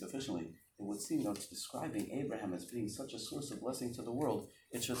really sufficiently. It would seem that it's describing Abraham as being such a source of blessing to the world.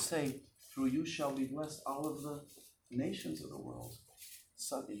 It should say, through you shall be blessed all of the nations of the world.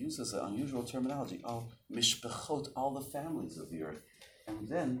 So it uses an unusual terminology, all mishpechot, all the families of the earth. And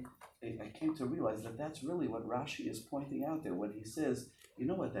then I came to realize that that's really what Rashi is pointing out there when he says, you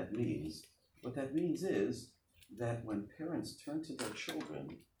know what that means? What that means is that when parents turn to their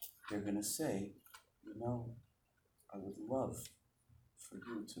children, they're going to say, I would love for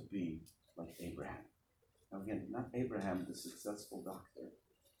you to be like Abraham. Now again, not Abraham, the successful doctor.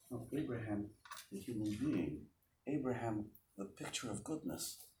 No, Abraham, the human being. Abraham, the picture of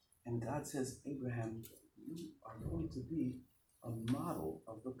goodness. And God says, Abraham, you are going to be a model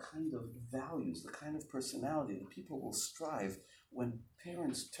of the kind of values, the kind of personality that people will strive when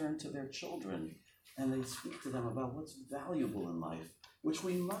parents turn to their children and they speak to them about what's valuable in life, which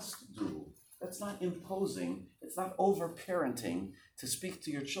we must do. That's not imposing. It's not over-parenting to speak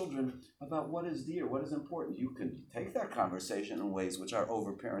to your children about what is dear, what is important. You can take that conversation in ways which are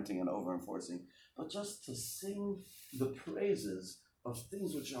over-parenting and over-enforcing, but just to sing the praises of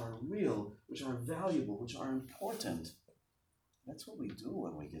things which are real, which are valuable, which are important. That's what we do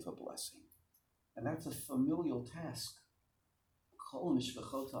when we give a blessing. And that's a familial task.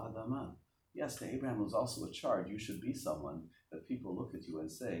 Yes, to Abraham was also a charge. You should be someone that people look at you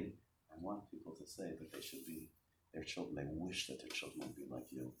and say, I want people to say that they should be their children. They wish that their children would be like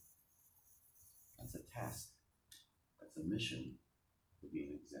you. That's a task. That's a mission to be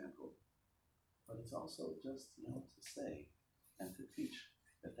an example. But it's also just, to say and to teach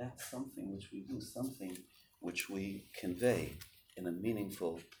that that's something which we do, something which we convey in a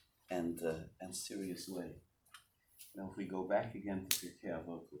meaningful and serious way. If we go back again to Pirkei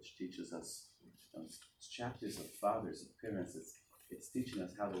Avot, which teaches us, it's chapters of fathers, of parents, it's teaching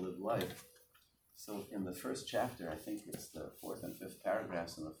us how to live life. So in the first chapter, I think it's the fourth and fifth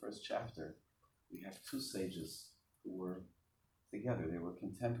paragraphs in the first chapter, we have two sages who were together. They were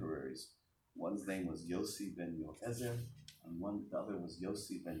contemporaries. One's name was Yossi ben Yoezer, and the other was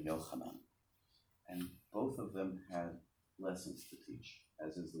Yossi ben Yochanan. And both of them had lessons to teach,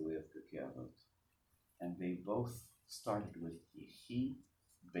 as is the way of Pirkei Avot. And they both started with Yehi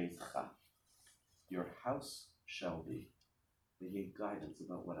Beitcha, your house shall be. They gave guidance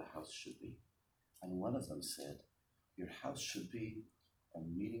about what a house should be. And one of them said, your house should be a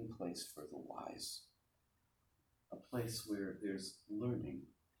meeting place for the wise, a place where there's learning,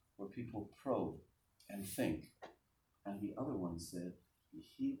 where people probe and think. And the other one said,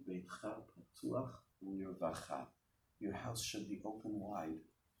 Yehi Beitcha Patuach U'Yirvacha, your house should be open wide,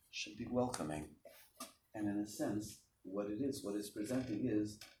 should be welcoming. And in a sense, what it's presenting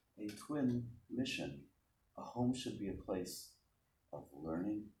is a twin mission. A home should be a place of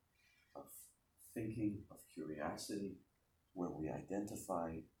learning, of thinking, of curiosity, where we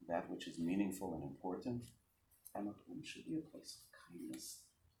identify that which is meaningful and important. And a home should be a place of kindness,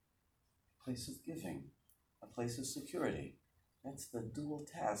 a place of giving, a place of security. That's the dual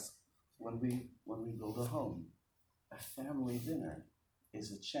task when we build a home. A family dinner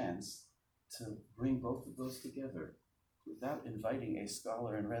is a chance to bring both of those together. Without inviting a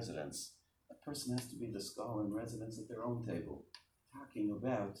scholar in residence, a person has to be the scholar in residence at their own table, talking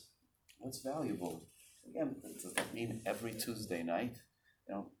about what's valuable. Again, does that mean every Tuesday night,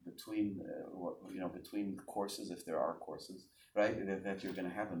 between courses, if there are courses, right, that you're going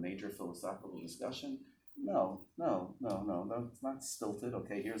to have a major philosophical discussion? No, it's not stilted.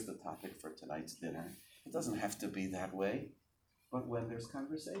 Okay, here's the topic for tonight's dinner. It doesn't have to be that way. But when there's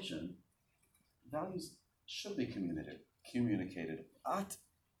conversation, values should be communicated, ought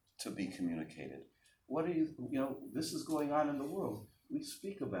to be communicated. This is going on in the world. We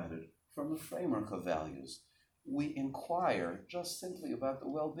speak about it from a framework of values. We inquire just simply about the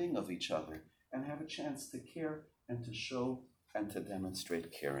well-being of each other and have a chance to care and to show and to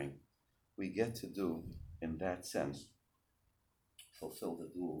demonstrate caring. We get to do, in that sense, fulfill the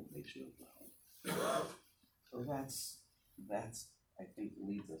dual nature of the home. So that's I think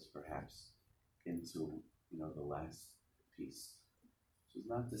leads us perhaps into the last piece, which is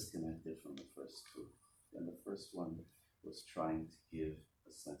not disconnected from the first two. And the first one was trying to give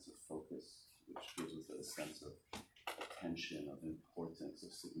a sense of focus, which gives us a sense of attention, of importance,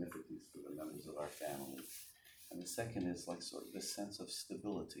 of significance to the members of our family. And the second is like sort of this sense of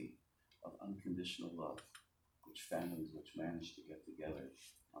stability, of unconditional love, which families which manage to get together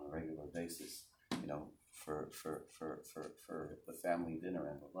on a regular basis, for the family dinner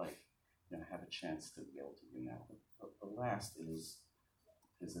and the like, have a chance to be able to bring out. The last is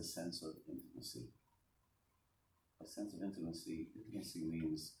a sense of intimacy. A sense of intimacy. Intimacy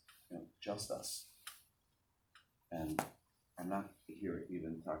means just us. And I'm not here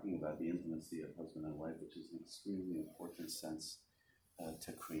even talking about the intimacy of husband and wife, which is an extremely important sense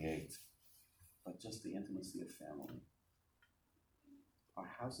to create, but just the intimacy of family. Our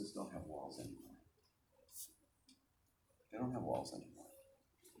houses don't have walls anymore. They don't have walls anymore.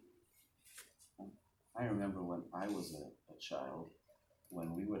 I remember when I was a child,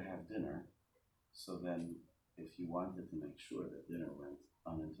 when we would have dinner, so then if you wanted to make sure that dinner went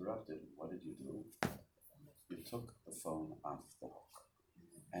uninterrupted, what did you do? You took the phone off the hook,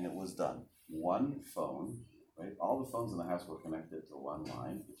 and it was done. One phone, right? All the phones in the house were connected to one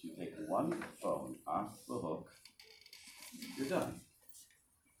line. If you take one phone off the hook, you're done.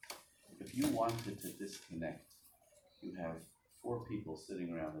 If you wanted to disconnect, you have 4 people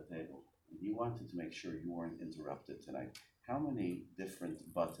sitting around the table, and you wanted to make sure you weren't interrupted tonight. How many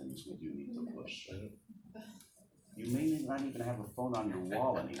different buttons would you need to push? You may not even have a phone on your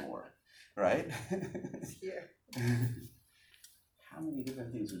wall anymore, right? It's here. How many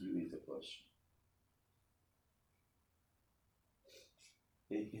different things would you need to push?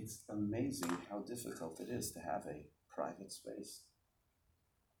 It's amazing how difficult it is to have a private space,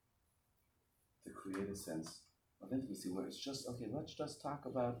 to create a sense of intimacy where it's just, okay, let's just talk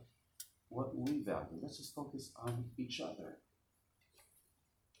about what we value. Let's just focus on each other.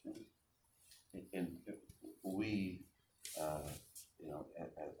 And we, I'm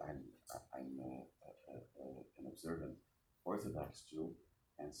an observant Orthodox Jew,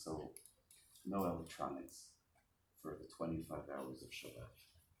 and so no electronics for the 25 hours of Shabbat.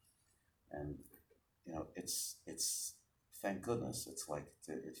 And it's thank goodness. It's like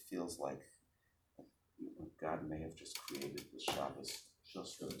it feels like God may have just created the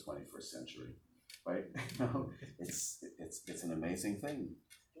just for the 21st century, right? You know, it's an amazing thing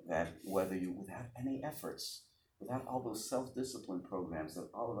that whether you, without any efforts, without all those self-discipline programs that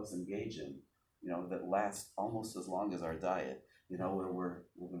all of us engage in, you know, that last almost as long as our diet, you know, where we're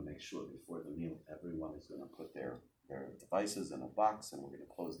going to make sure before the meal everyone is going to put their devices in a box, and we're going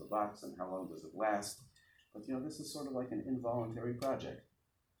to close the box, and how long does it last? But you know, this is sort of like an involuntary project.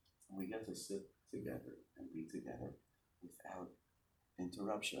 And we get to sit together and be together without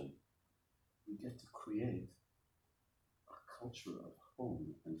interruption. We get to create a culture of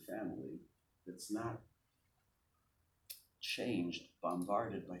home and family that's not changed,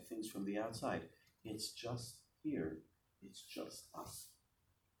 bombarded by things from the outside. It's just here. It's just us.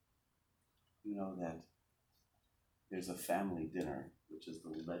 You know that there's a family dinner, which is the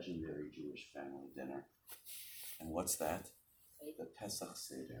legendary Jewish family dinner. And what's that? The Pesach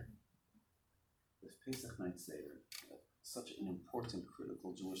Seder. The Pesach night Seder. Such an important,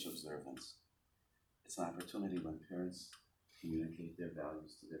 critical Jewish observance. It's an opportunity when parents communicate their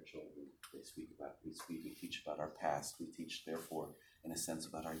values to their children. We teach about our past. We teach, therefore, in a sense,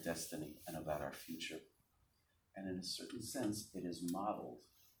 about our destiny and about our future. And in a certain sense, it is modeled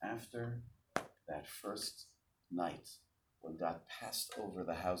after that first night when God passed over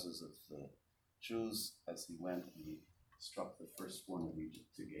the houses of the Jews as he went and he struck the firstborn of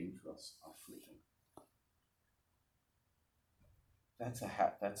Egypt to gain for us our freedom.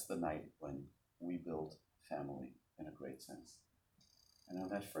 That's the night when we build family in a great sense. And on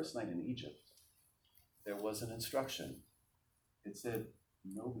that first night in Egypt, there was an instruction. It said,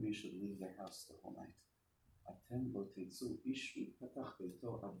 nobody should leave their house the whole night.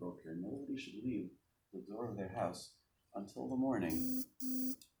 Nobody should leave the door of their house until the morning.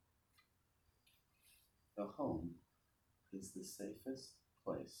 The home is the safest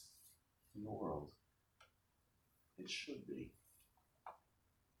place in the world. It should be.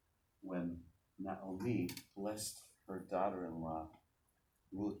 When Naomi blessed her daughter-in-law,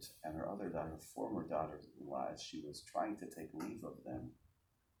 Ruth, and her other daughter, former daughter-in-law, as she was trying to take leave of them,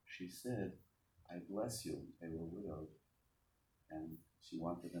 she said, I bless you. They were widowed. And she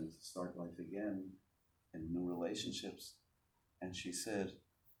wanted them to start life again in new relationships. And she said,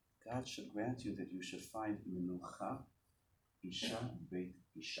 God should grant you that you should find menucha, isha, beit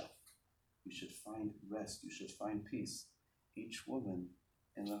isha. You should find rest. You should find peace. Each woman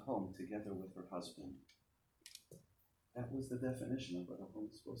in the home together with her husband. That was the definition of what a home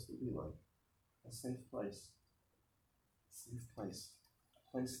is supposed to be like. A safe place. A safe place.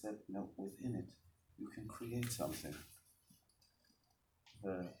 A place that, you know, within it, you can create something.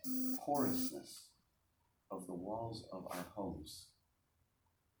 The porousness of the walls of our homes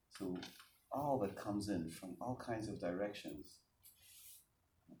to all that comes in from all kinds of directions.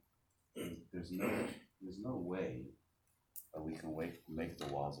 There's no way that we can make the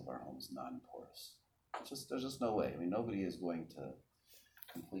walls of our homes non-porous. There's just no way. I mean, nobody is going to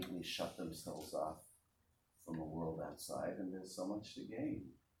completely shut themselves off from the world outside, and there's so much to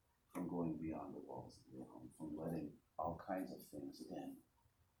gain from going beyond the walls of your home, from letting all kinds of things in.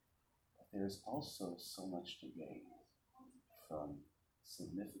 But there's also so much to gain from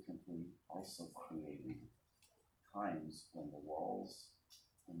significantly also creating times when the walls,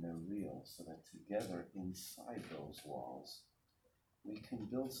 when they're real, so that together inside those walls, we can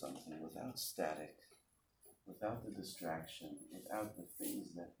build something without static, without the distraction, without the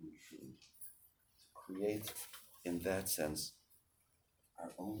things that intrude, to create, in that sense,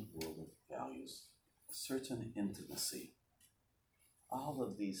 our own world of values, a certain intimacy. All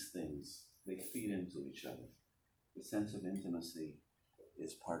of these things, they feed into each other. The sense of intimacy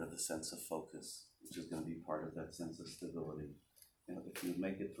is part of the sense of focus, which is going to be part of that sense of stability. You know, if you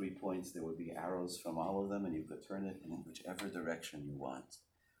make it 3 points, there would be arrows from all of them, and you could turn it in whichever direction you want.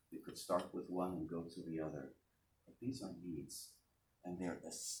 You could start with one and go to the other. But these are needs, and they're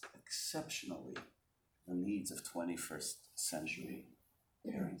exceptionally the needs of 21st century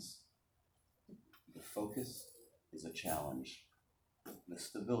parents. The focus is a challenge. The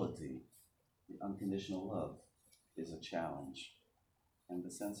stability, the unconditional love is a challenge. And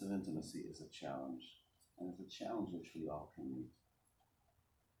the sense of intimacy is a challenge. And it's a challenge which we all can meet.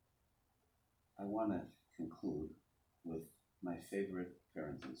 I want to conclude with my favorite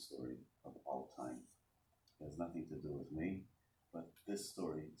parenting story of all time. It has nothing to do with me, but this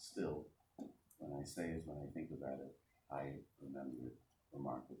story still, when I say it, when I think about it, I remember it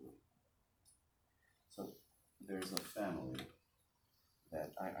remarkably. So there's a family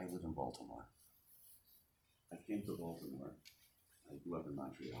that I live in Baltimore. I came to Baltimore. I grew up in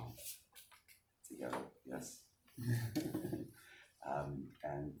Montreal. Together, yes.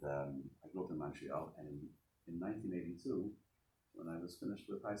 I grew up in Montreal, and in 1982, when I was finished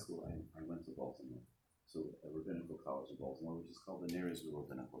with high school, I went to Baltimore, to a rabbinical college in Baltimore, which is called the Near Israel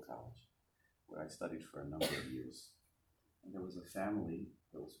Rabbinical College, where I studied for a number of years. And there was a family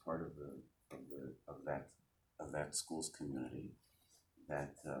that was part of that school's community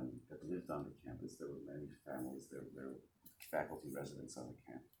that lived on the campus. There were many families. There were faculty residents on the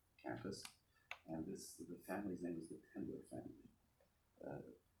campus, and the family's name was the Tendler family. Uh,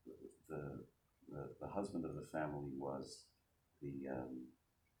 the husband of the family was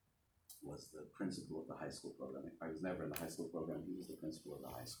the principal of the high school program. I was never in the high school program. He was the principal of the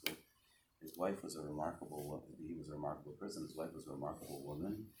high school. His wife was a remarkable. He was a remarkable person. His wife was a remarkable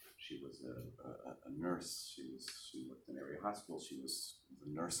woman. She was a nurse. She worked in area hospital. She was a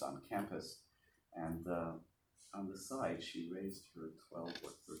nurse on campus, and on the side she raised her 12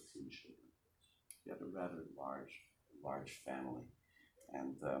 or 13 children. She had a rather large family,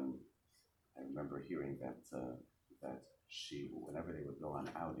 and I remember hearing that she, whenever they would go on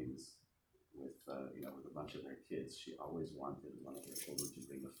outings with with a bunch of their kids, she always wanted one of her children to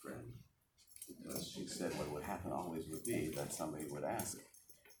bring a friend, because she said what would happen always would be that somebody would ask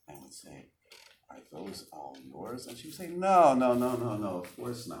and would say, "Are those all yours?" And she would say, "No, no, no, no, no, of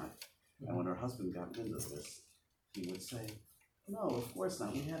course not." And when her husband got wind of this, he would say, "No, of course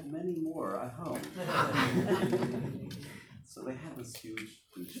not. We have many more at home." So they had this huge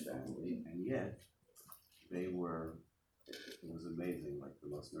family, and yet it was amazing, like the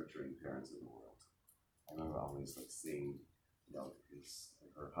most nurturing parents in the world. I remember always like seeing,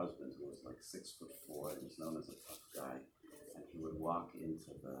 her husband, who was like 6'4", and was known as a tough guy, and he would walk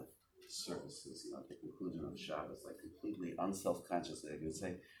into the services, at the conclusion of Shabbos, like completely unself-consciously, he would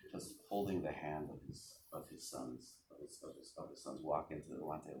say, just holding the hand of his sons, walk into the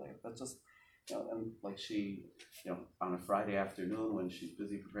Lante Leah. That's just, and like she, on a Friday afternoon when she's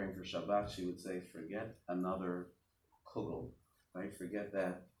busy preparing for Shabbat, she would say, "Forget another kugel," right? Forget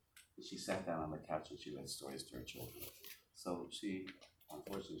that. She sat down on the couch and she read stories to her children. So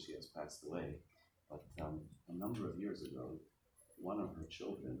unfortunately, she has passed away. But a number of years ago, one of her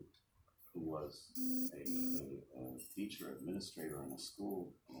children, who was a teacher, administrator in a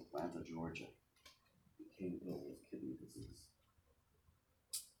school in Atlanta, Georgia, became ill with kidney disease.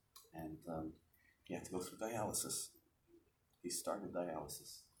 And he had to go through dialysis. He started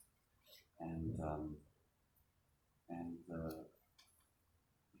dialysis. And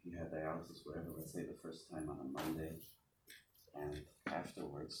he had dialysis, whatever, let's say the first time on a Monday. And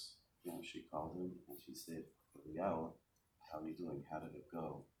afterwards, she called him and she said, "Eliyahu, how are you doing? How did it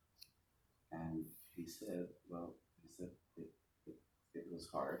go?" And he said, it was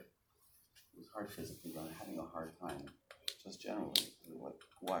hard. It was hard physically, but I'm having a hard time. Just generally.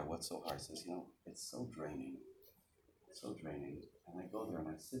 Why? What's so hard? He says, it's so draining. It's so draining. And I go there and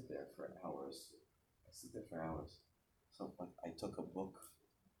I sit there for hours. So I took a book.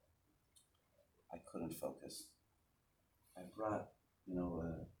 I couldn't focus. I brought,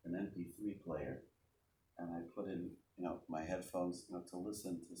 an MP3 player, and I put in, my headphones, to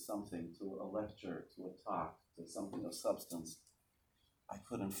listen to something, to a lecture, to a talk, to something of substance. I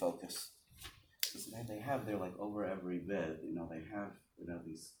couldn't focus. They have there, like over every bed, they have,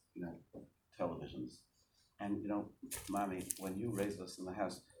 these, televisions. And, Mommy, when you raised us in the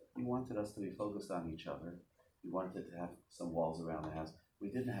house, you wanted us to be focused on each other. You wanted to have some walls around the house. We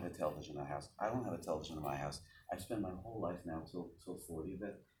didn't have a television in the house. I don't have a television in my house. I've spent my whole life now till 40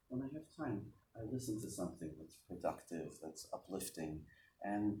 that when I have time, I listen to something that's productive, that's uplifting.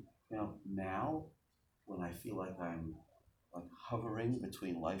 And, now when I feel like I'm like hovering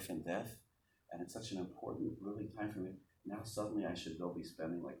between life and death, and it's such an important, really time for me, now suddenly I should go be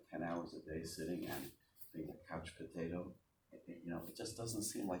spending like 10 hours a day sitting and being a couch potato. It just doesn't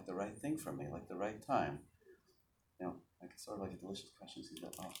seem like the right thing for me, like the right time. Like sort of like a delicious question. She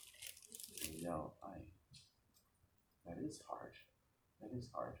said, that is hard. That is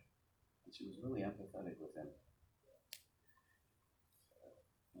hard. And she was really empathetic with him.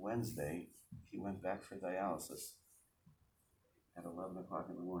 Wednesday, he went back for dialysis at 11 o'clock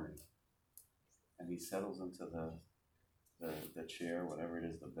in the morning. And he settles into the chair, whatever it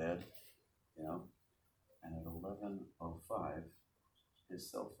is, the bed, and at 11:05, his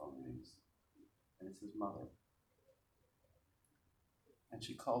cell phone rings. And it's his mother. And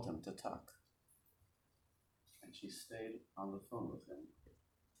she called him to talk. And she stayed on the phone with him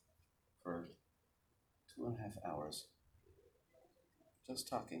for 2.5 hours, just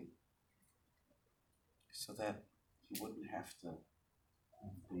talking, so that he wouldn't have to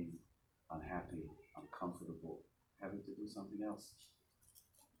be unhappy, uncomfortable, having to do something else.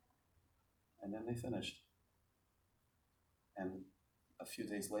 And then they finished. And a few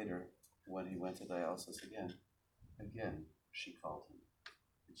days later, when he went to dialysis again, she called him,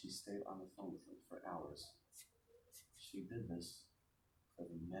 and she stayed on the phone with him for hours. She did this for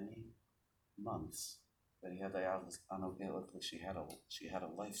the many months that he had she had a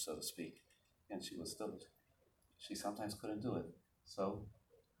life, so to speak, and she sometimes couldn't do it. So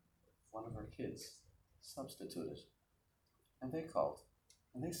one of her kids substituted, and they called,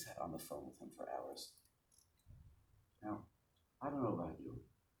 and they sat on the phone with him for hours. Now, I don't know about you,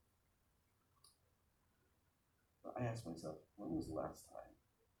 but I asked myself, when was the last time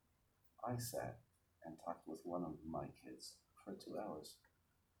I sat and talked with one of my kids for 2 hours?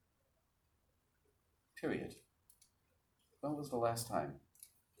 Period. When was the last time?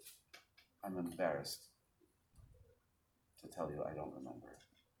 I'm embarrassed to tell you I don't remember.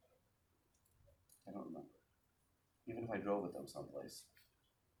 I don't remember. Even if I drove with them someplace,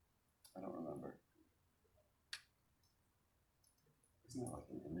 I don't remember. Isn't that like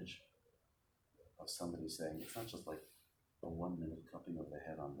an image of somebody saying, it's not just like a 1 minute cupping of the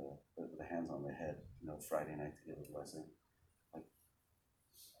head on the hands on the head, Friday night to give a blessing. Like,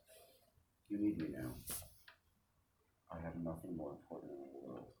 you need me now. I have nothing more important in the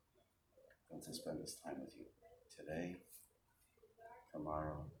world than to spend this time with you. Today,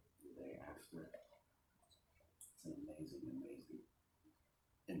 tomorrow, the day after. It's an amazing, amazing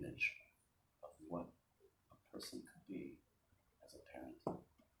image of what a person could be as a parent.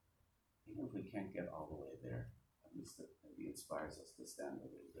 Even if we can't get all the way there, at least it maybe inspires us to stand a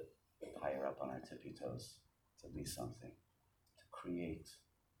little bit higher up on our tippy toes, to be something, to create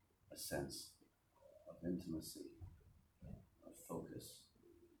a sense of intimacy, of focus,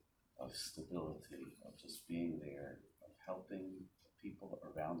 of stability, of just being there, of helping the people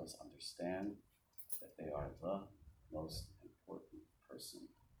around us understand that they are the most important person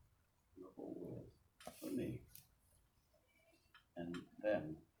in the whole world for me. And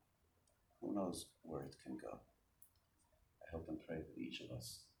then, who knows where it can go. I hope and pray that each of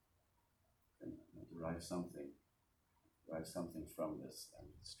us can derive something from this and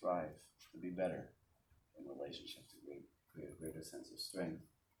strive to be better in relationship to create a greater sense of strength,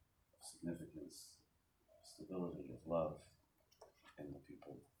 of significance, of stability, of love,